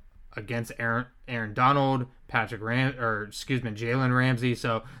up against Aaron Donald, Jalen Ramsey.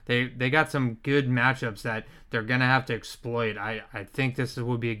 So they got some good matchups that they're gonna have to exploit. I think this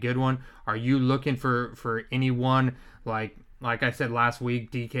would be a good one. Are you looking for anyone like I said last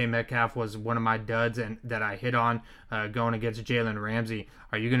week? DK Metcalf was one of my duds and that I hit on going against Jalen Ramsey.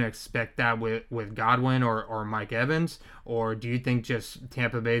 Are you going to expect that with Godwin or Mike Evans? Or do you think just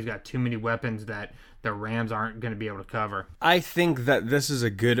Tampa Bay's got too many weapons that the Rams aren't going to be able to cover? I think that this is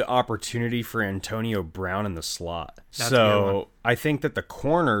a good opportunity for Antonio Brown in the slot. That's a good one. I think that the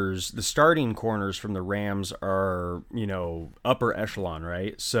starting corners from the Rams are, upper echelon,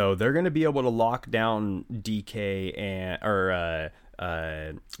 right? So they're going to be able to lock down DK and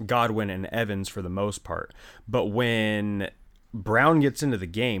Godwin and Evans for the most part. But when Brown gets into the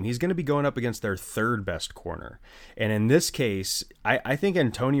game, he's going to be going up against their third best corner. And in this case, I think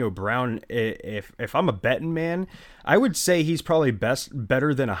Antonio Brown, if I'm a betting man, I would say he's probably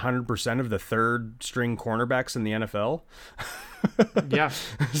better than 100% of the third string cornerbacks in the NFL. Yeah.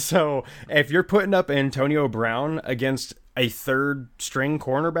 So if you're putting up Antonio Brown against a third string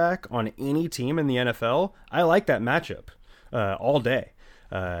cornerback on any team in the NFL, I like that matchup all day.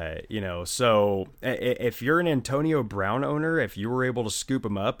 So if you're an Antonio Brown owner, if you were able to scoop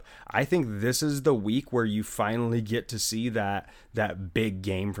him up, I think this is the week where you finally get to see that big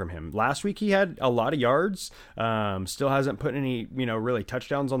game from him. Last week he had a lot of yards, still hasn't put any, really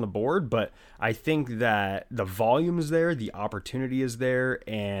touchdowns on the board, but I think that the volume is there, the opportunity is there,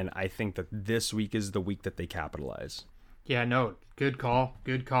 and I think that this week is the week that they capitalize. Yeah, no, good call,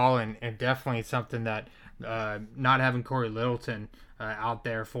 and definitely something that not having Corey Littleton out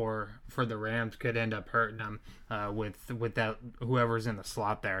there for the Rams could end up hurting them with that whoever's in the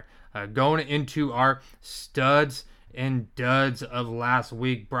slot there. Going into our studs and duds of last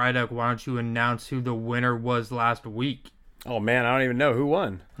week, Bryduck, why don't you announce who the winner was last week? Oh man, I don't even know who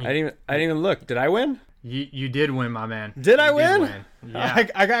won. I didn't even look. Did I win? You did win, my man. Did I win? Yeah.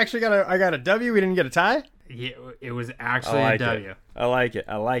 I actually got a W. We didn't get a tie. Yeah, it was actually a W. I like it.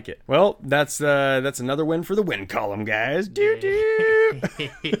 Well, that's another win for the win column, guys. If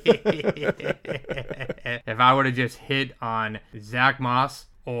I would have just hit on Zach Moss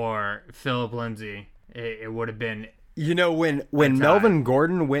or Phillip Lindsay, it would have been. When Melvin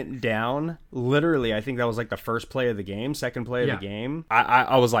Gordon went down, literally, I think that was like the first play of the game, second play of the game.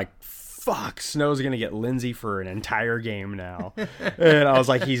 I was like, fuck, Snow's going to get Lindsay for an entire game now. And I was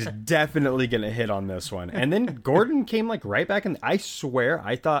like, he's definitely going to hit on this one. And then Gordon came like right back in. I swear,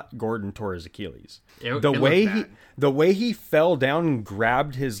 I thought Gordon tore his Achilles. The way he fell down and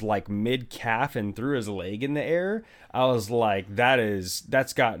grabbed his like mid calf and threw his leg in the air, I was like,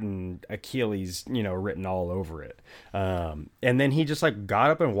 that's gotten Achilles, written all over it. And then he just like got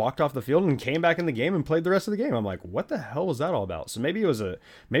up and walked off the field and came back in the game and played the rest of the game. I'm like, what the hell was that all about? So maybe it was a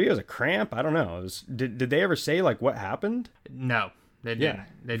cramp. I don't know. Did they ever say like what happened? No, they didn't. Yeah,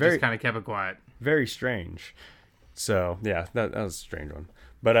 they just kind of kept it quiet. Very strange. So yeah, that was a strange one.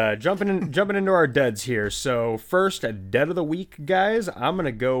 But jumping into our duds here. So first, a dud of the week, guys. I'm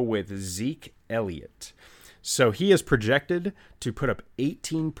gonna go with Zeke Elliott. So he is projected to put up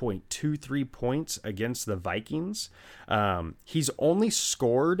 18.23 points against the Vikings. He's only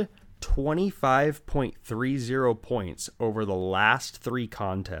scored 25.30 points over the last 3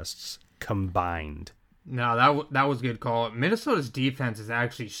 contests combined. No, that was a good call. Minnesota's defense is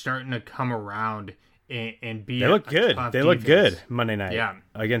actually starting to come around and be. They look good. They look good Monday night. Yeah.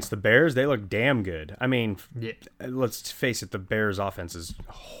 Against the Bears, they look damn good. I mean, let's face it, the Bears' offense is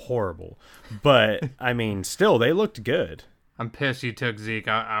horrible, but I mean, still they looked good. I'm pissed you took Zeke.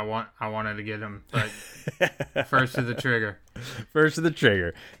 I wanted to get him, but first to the trigger. First of the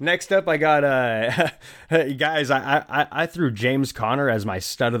trigger. Next up, I got guys. I threw James Conner as my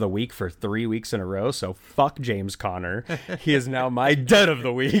stud of the week for 3 weeks in a row. So fuck James Conner. He is now my dud of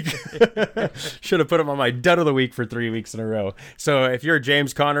the week. Should have put him on my dud of the week for 3 weeks in a row. So if you're a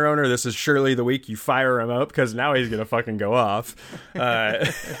James Conner owner, this is surely the week you fire him up because now he's gonna fucking go off.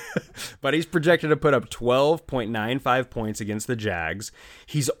 But he's projected to put up 12.95 points against the Jags.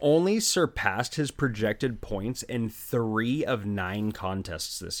 He's only surpassed his projected points in 3 of 9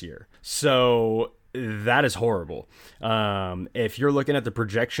 contests this year. So that is horrible. If you're looking at the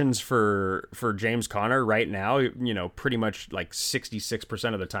projections for James Conner right now, you know, pretty much like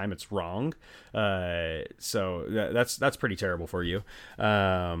 66% of the time it's wrong. So that's pretty terrible for you.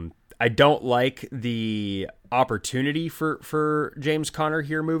 I don't like the opportunity for James Conner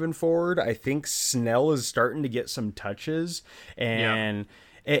here moving forward. I think Snell is starting to get some touches, and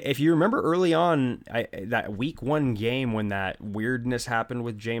if you remember early on, that week 1 game when that weirdness happened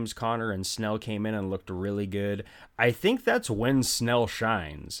with James Conner and Snell came in and looked really good, I think that's when Snell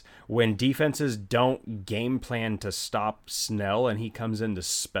shines. When defenses don't game plan to stop Snell and he comes in to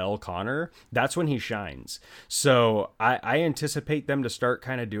spell Conner, that's when he shines. So I anticipate them to start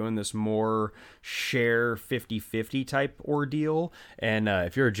kind of doing this more share 50-50 type ordeal. And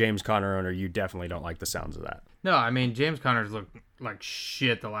if you're a James Conner owner, you definitely don't like the sounds of that. No, I mean, James Conner's looked like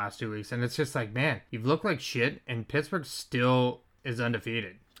shit the last 2 weeks, and it's just like, man, you've looked like shit, and Pittsburgh still is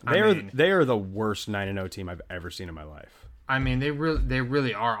undefeated. They are the worst 9-0 team I've ever seen in my life. I mean, they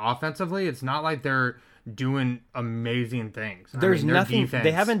really are offensively. It's not like they're doing amazing things. There's nothing. Defense,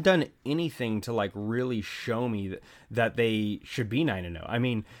 they haven't done anything to like really show me that they should be 9-0. I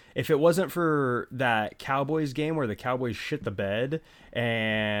mean, if it wasn't for that Cowboys game where the Cowboys shit the bed,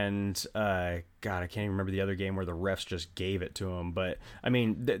 and God, I can't even remember the other game where the refs just gave it to them. But I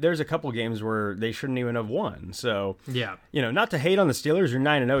mean, there's a couple games where they shouldn't even have won. So yeah, you know, not to hate on the Steelers, you're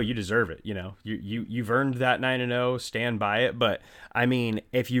 9-0, you deserve it. You know, you've earned that 9-0, stand by it. But I mean,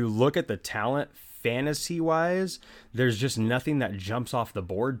 if you look at the talent fantasy wise, there's just nothing that jumps off the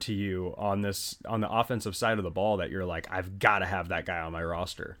board to you on the offensive side of the ball that you're like, I've got to have that guy on my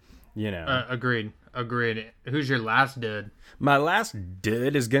roster. You know, agreed. Who's your last dud? My last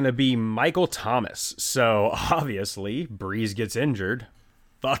dud is gonna be Michael Thomas. So obviously, Breeze gets injured.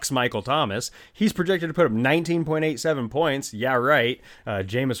 Fucks Michael Thomas. He's projected to put up 19.87 points. Yeah, right.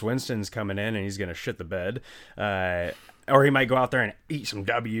 Jameis Winston's coming in and he's gonna shit the bed. Or he might go out there and eat some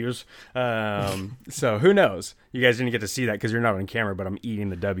W's. So who knows? You guys didn't get to see that because you're not on camera, but I'm eating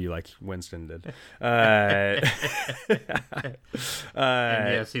the W like Winston did. And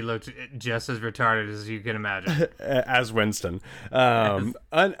yes, he looked just as retarded as you can imagine. As Winston. And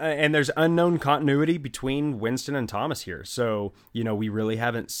there's unknown continuity between Winston and Thomas here. So, you know, we really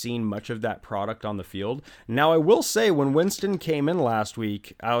haven't seen much of that product on the field. Now, I will say, when Winston came in last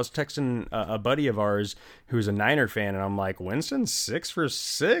week, I was texting a buddy of ours who's a Niner fan, and I'm like, Winston's 6 for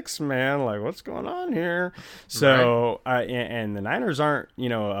 6, man. Like, what's going on here? So, right. And the Niners aren't, you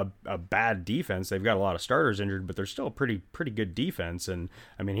know, a bad defense. They've got a lot of starters injured, but they're still a pretty good defense. And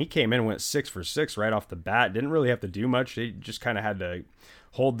I mean, he came in and went 6 for 6 right off the bat. Didn't really have to do much. They just kind of had to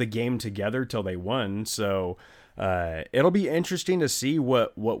hold the game together till they won. So it'll be interesting to see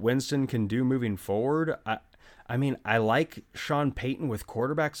what Winston can do moving forward. I mean, I like Sean Payton with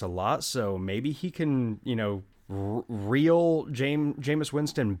quarterbacks a lot, so maybe he can, you know, reel Jameis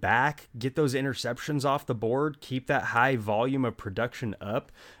Winston back, get those interceptions off the board, keep that high volume of production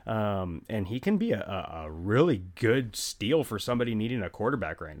up, and he can be a really good steal for somebody needing a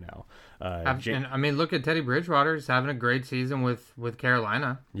quarterback right now. And I mean, look at Teddy Bridgewater. He's having a great season with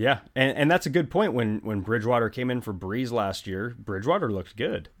Carolina. Yeah, and that's a good point. When Bridgewater came in for Breeze last year, Bridgewater looked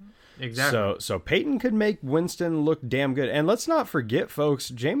good. Exactly. So Peyton could make Winston look damn good. And let's not forget,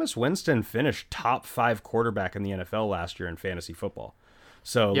 folks, Jameis Winston finished top 5 quarterback in the NFL last year in fantasy football.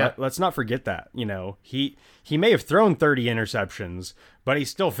 So let's not forget that. You know, he may have thrown 30 interceptions, but he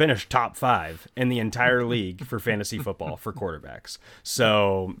still finished top 5 in the entire league for fantasy football for quarterbacks.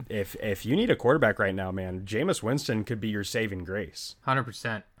 So if you need a quarterback right now, man, Jameis Winston could be your saving grace.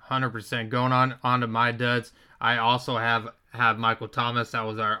 100%. Going on to my duds, I also have Michael Thomas. That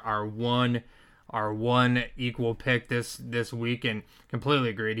was our one equal pick this week, and completely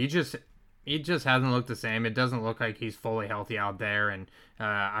agreed. He just hasn't looked the same. It doesn't look like he's fully healthy out there, and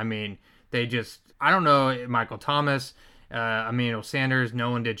I mean, I don't know, Michael Thomas, Emmanuel Sanders, no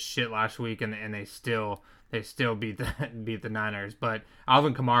one did shit last week, and they still beat the Niners. But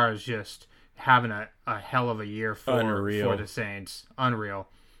Alvin Kamara is just having a hell of a year for the Saints. Unreal.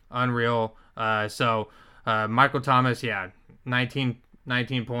 So Michael Thomas,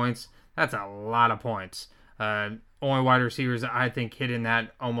 19 points. That's a lot of points. only wide receivers I think hitting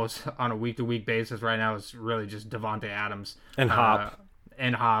that almost on a week-to-week basis right now is really just Devontae Adams And Hop.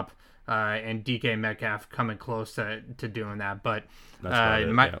 and DK Metcalf coming close to doing that. But That's about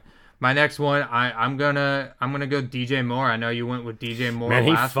it, yeah. my next one, I'm gonna go DJ Moore. I know you went with DJ Moore. Man,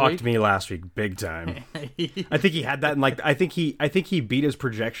 he last fucked week. me last week big time. I think he had that in I think he beat his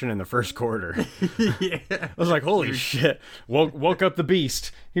projection in the first quarter. Yeah. I was like, holy shit! Woke up the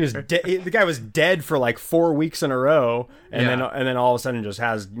beast. He was the guy was dead for like 4 weeks in a row, and then all of a sudden just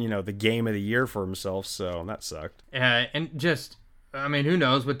has the game of the year for himself. So that sucked. And just, I mean, who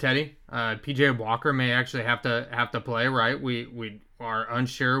knows with Teddy? PJ Walker may actually have to play. Right? We are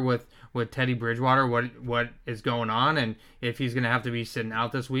unsure with Teddy Bridgewater what is going on, and if he's going to have to be sitting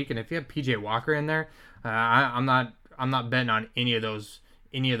out this week. And if you have PJ Walker in there, I'm not betting on any of those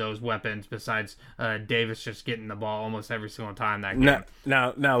weapons besides Davis just getting the ball almost every single time that game.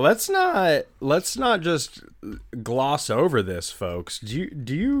 Now let's not just gloss over this, folks. Do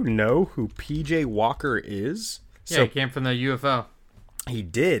you know who PJ Walker is? Yeah, he came from the UFL. He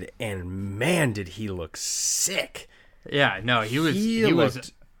did, and man, did he look sick. Yeah, no, he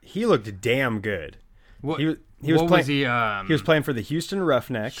looked damn good. What he was what playing, was he? He was playing for the Houston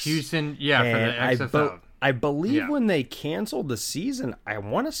Roughnecks. Houston, yeah, and for the XFL. I believe when they canceled the season, I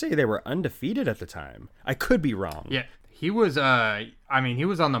want to say they were undefeated at the time. I could be wrong. Yeah, he was. He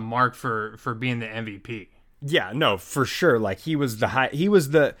was on the mark for being the MVP. Yeah, no, for sure. Like he was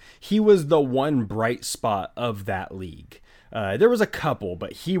the one bright spot of that league. There was a couple,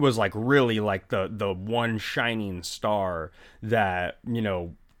 but he was like really like the one shining star that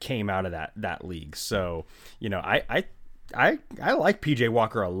came out of that league. So I like PJ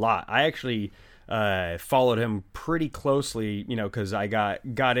Walker a lot. I actually followed him pretty closely, because I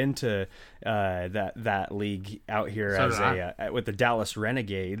got into that league out here with the Dallas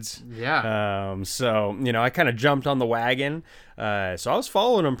Renegades. Yeah. So I kind of jumped on the wagon. So I was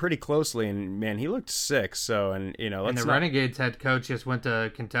following him pretty closely, and man, he looked sick. So and the Renegades head coach just went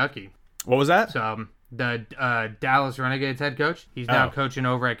to Kentucky. What was that? So the Dallas Renegades head coach, he's now coaching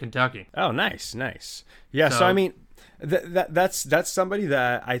over at Kentucky. Oh, nice. Yeah. So I mean, that's somebody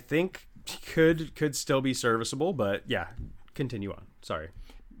that I think could still be serviceable, but yeah, continue on. Sorry.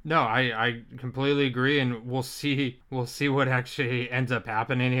 No, I completely agree, and we'll see what actually ends up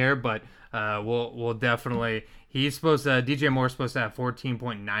happening here, but we'll definitely. DJ Moore's supposed to have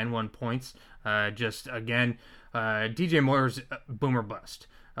 14.91 points. Just again, DJ Moore's boomer bust.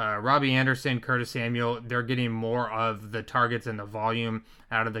 Robbie Anderson, Curtis Samuel, they're getting more of the targets and the volume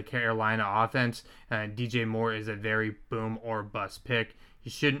out of the Carolina offense. DJ Moore is a very boom or bust pick. He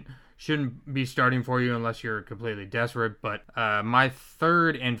shouldn't be starting for you unless you're completely desperate. But my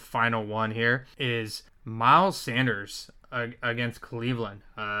third and final one here is Miles Sanders against Cleveland.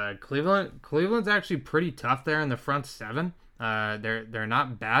 Cleveland's actually pretty tough there in the front seven. They're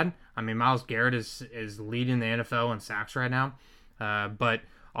not bad. I mean, Myles Garrett is leading the NFL in sacks right now. But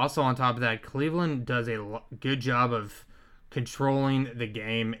also on top of that, Cleveland does a good job of controlling the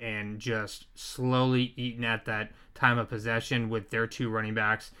game and just slowly eating at that time of possession with their two running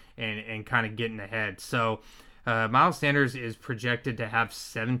backs and kind of getting ahead. So Miles Sanders is projected to have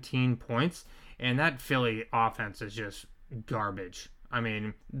 17 points, and that Philly offense is just garbage. I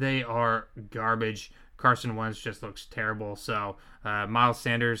mean, they are garbage. Carson Wentz just looks terrible. So Miles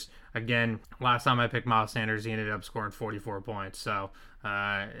Sanders, again, last time I picked Miles Sanders, he ended up scoring 44 points. So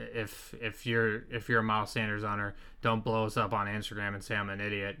if you're a Miles Sanders owner, don't blow us up on Instagram and say I'm an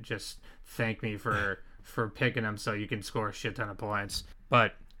idiot. Just thank me for picking him so you can score a shit ton of points.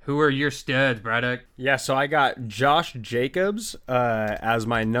 But who are your studs, Braddock? Yeah, so I got Josh Jacobs as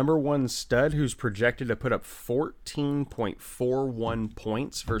my number one stud, who's projected to put up 14.41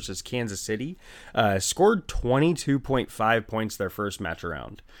 points versus Kansas City. Scored 22.5 points their first match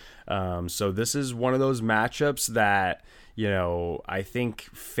around. So this is one of those matchups that, I think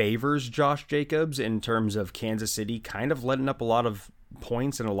favors Josh Jacobs in terms of Kansas City kind of letting up a lot of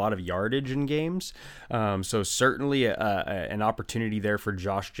points and a lot of yardage in games. So certainly an opportunity there for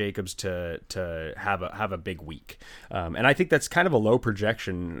Josh Jacobs to have a big week. And I think that's kind of a low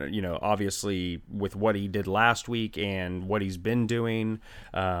projection, obviously with what he did last week and what he's been doing.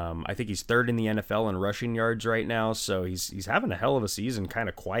 I think he's third in the NFL in rushing yards right now. So he's having a hell of a season kind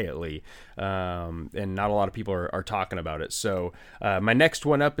of quietly. And not a lot of people are talking about it. So my next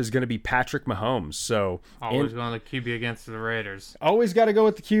one up is going to be Patrick Mahomes. So always going to QB against the Raiders. Always got to go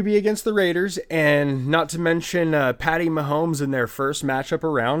with the QB against the Raiders, and not to mention Patty Mahomes in their first matchup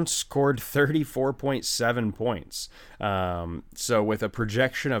around scored 34.7 points. So with a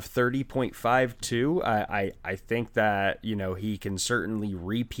projection of 30.52, I think that he can certainly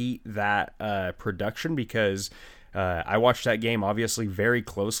repeat that production because I watched that game obviously very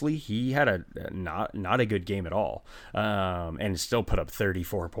closely. He had a not a good game at all, and still put up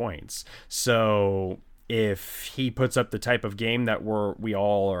 34 points. So if he puts up the type of game that we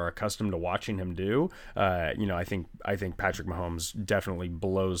all are accustomed to watching him do, I think Patrick Mahomes definitely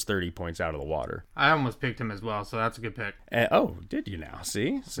blows 30 points out of the water. I almost picked him as well, so that's a good pick. Oh, did you now?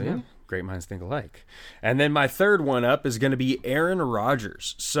 See? Yeah. Great minds think alike. And then my third one up is going to be Aaron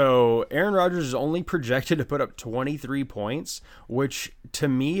Rodgers. So Aaron Rodgers is only projected to put up 23 points, which to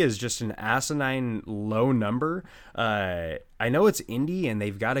me is just an asinine low number. I know it's Indy and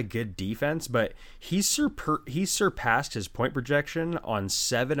they've got a good defense, but he's surpassed his point projection on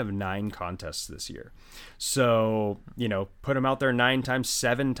 7 of 9 contests this year. So, put him out there 9 times,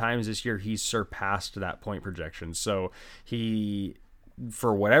 7 times this year, he's surpassed that point projection. So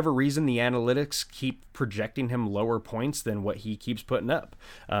for whatever reason, the analytics keep projecting him lower points than what he keeps putting up.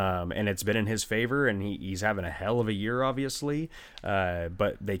 And it's been in his favor, and he's having a hell of a year, obviously.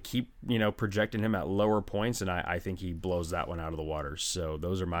 But they keep, projecting him at lower points, and I think he blows that one out of the water. So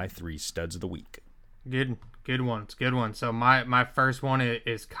those are my 3 studs of the week. Good ones. So my first one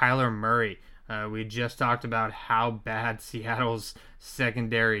is Kyler Murray. We just talked about how bad Seattle's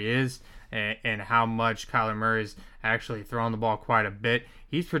secondary is, and how much Kyler Murray's actually throwing the ball quite a bit.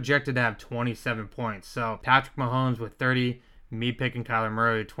 He's projected to have 27 points. So Patrick Mahomes with 30, me picking Kyler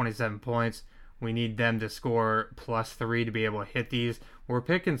Murray with 27 points. We need them to score +3 to be able to hit these. We're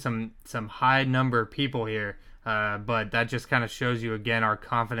picking some high number people here, but that just kind of shows you again our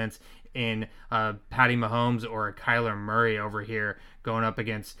confidence in Patty Mahomes or a Kyler Murray over here going up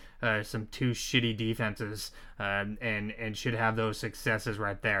against some 2 shitty defenses, and should have those successes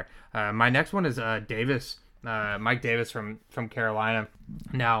right there. My next one is Davis, Mike Davis from Carolina.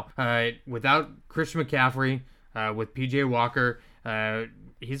 Now, without Christian McCaffrey, with PJ Walker,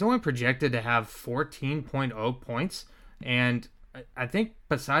 he's only projected to have 14.0 points, and I think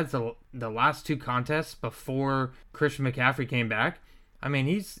besides the last 2 contests before Christian McCaffrey came back, I mean,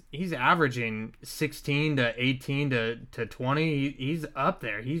 he's averaging 16 to 18 to 20. He's up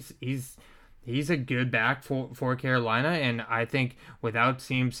there. He's a good back for Carolina, and I think without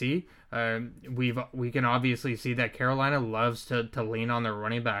CMC, we can obviously see that Carolina loves to lean on their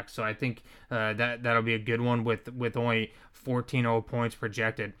running back. So I think that'll be a good one with only 14.0 points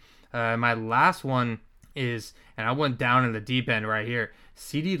projected. My last one is, and I went down in the deep end right here,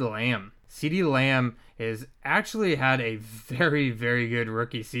 CeeDee Lamb. CeeDee Lamb has actually had a very, very good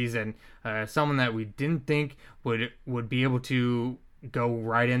rookie season. Someone that we didn't think would be able to go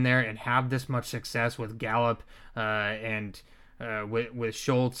right in there and have this much success with Gallup and with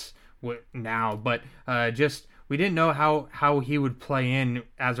Schultz now. But just we didn't know how he would play in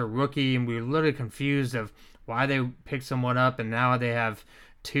as a rookie, and we were literally confused of why they picked someone up, and now they have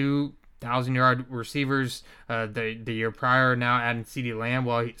 2,000-yard receivers the year prior, now adding CeeDee Lamb.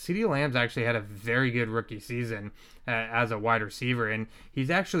 Well, CeeDee Lamb's actually had a very good rookie season as a wide receiver, and he's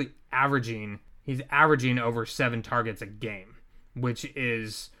actually averaging over 7 targets a game, which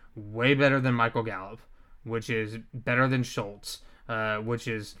is way better than Michael Gallup, which is better than Schultz, which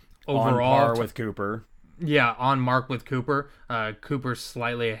is overall on par with Cooper. Yeah, on mark with Cooper. Cooper's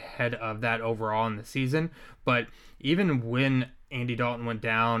slightly ahead of that overall in the season, but even when Andy Dalton went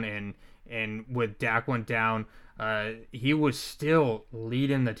down and with Dak went down, he was still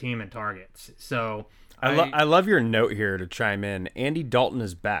leading the team in targets. So I love your note here to chime in. Andy Dalton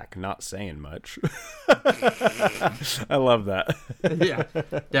is back, not saying much. I love that. Yeah,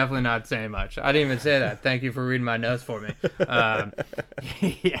 definitely not saying much. I didn't even say that. Thank you for reading my notes for me.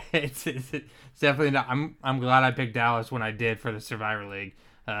 Yeah, it's definitely not. I'm glad I picked Dallas when I did for the Survivor League,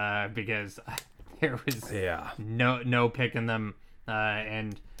 because there was no picking them,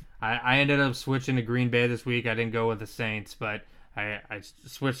 and I ended up switching to Green Bay this week. I didn't go with the Saints, but I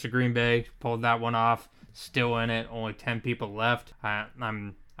switched to Green Bay, pulled that one off. Still in it. Only 10 people left. I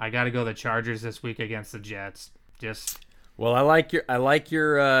got to go the Chargers this week against the Jets. Well, I like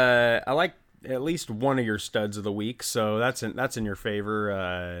at least one of your studs of the week, so that's in your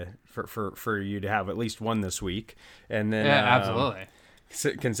favor for you to have at least one this week, and then absolutely.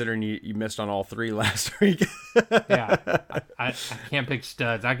 Considering you missed on all 3 last week. Yeah, I can't pick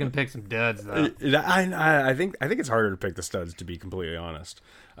studs. I can pick some duds though. I think it's harder to pick the studs, to be completely honest.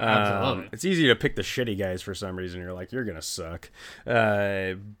 Absolutely. It's easy to pick the shitty guys for some reason. You're like, you're gonna suck.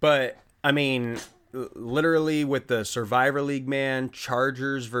 But I mean, literally with the Survivor League, man,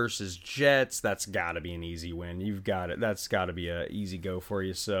 Chargers versus Jets, that's got to be an easy win. You've got it. That's got to be a easy go for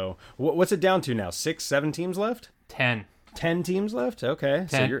you. So what's it down to now? 6, 7 teams left? 10 teams left? Okay.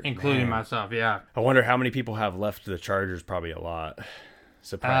 10, so including myself, yeah. I wonder how many people have left the Chargers. Probably a lot.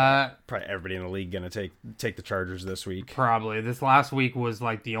 So probably everybody in the league going to take the Chargers this week. Probably. This last week was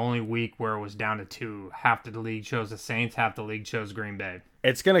like the only week where it was down to 2. Half the league chose the Saints, half the league chose Green Bay.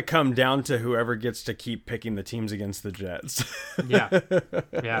 It's going to come down to whoever gets to keep picking the teams against the Jets. Yeah.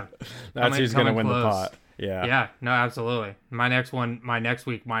 That's who's going to win the pot. Yeah, no, absolutely. My next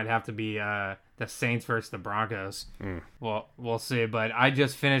week might have to be the Saints versus the Broncos. Well, we'll see. But I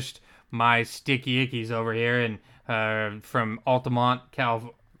just finished my sticky ickies over here and from Altamont,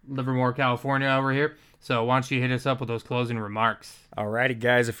 Livermore, California over here. So why don't you hit us up with those closing remarks? Alrighty,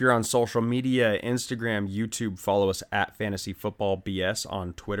 guys. If you're on social media, Instagram, YouTube, follow us at Fantasy Football BS,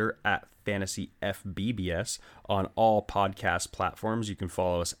 on Twitter at Fantasy FBBS. On all podcast platforms, you can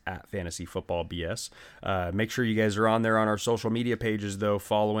follow us at Fantasy Football BS. Make sure you guys are on there on our social media pages, though,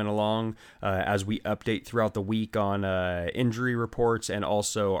 following along as we update throughout the week on injury reports and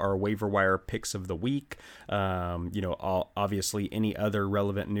also our waiver wire picks of the week. Obviously, any other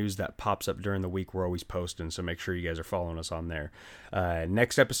relevant news that pops up during the week, we're always posting, so make sure you guys are following us on there.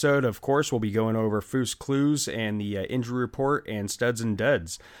 Next episode, of course, we'll be going over Foos Clues and the injury report and studs and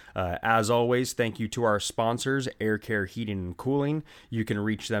duds. As always, thank you to our sponsors, Air Care Heating and Cooling. You can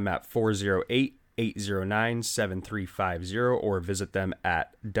reach them at 408-809-7350 or visit them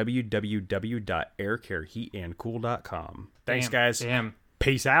at www.aircareheatandcool.com. Thanks, guys. Damn.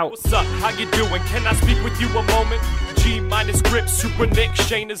 Peace out. What's up? How you doing? Can I speak with you a moment? G- grip, Super Nick,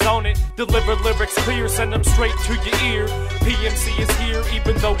 Shane is on it. Deliver lyrics clear, send them straight to your ear. PMC is here,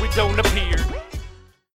 even though we don't appear.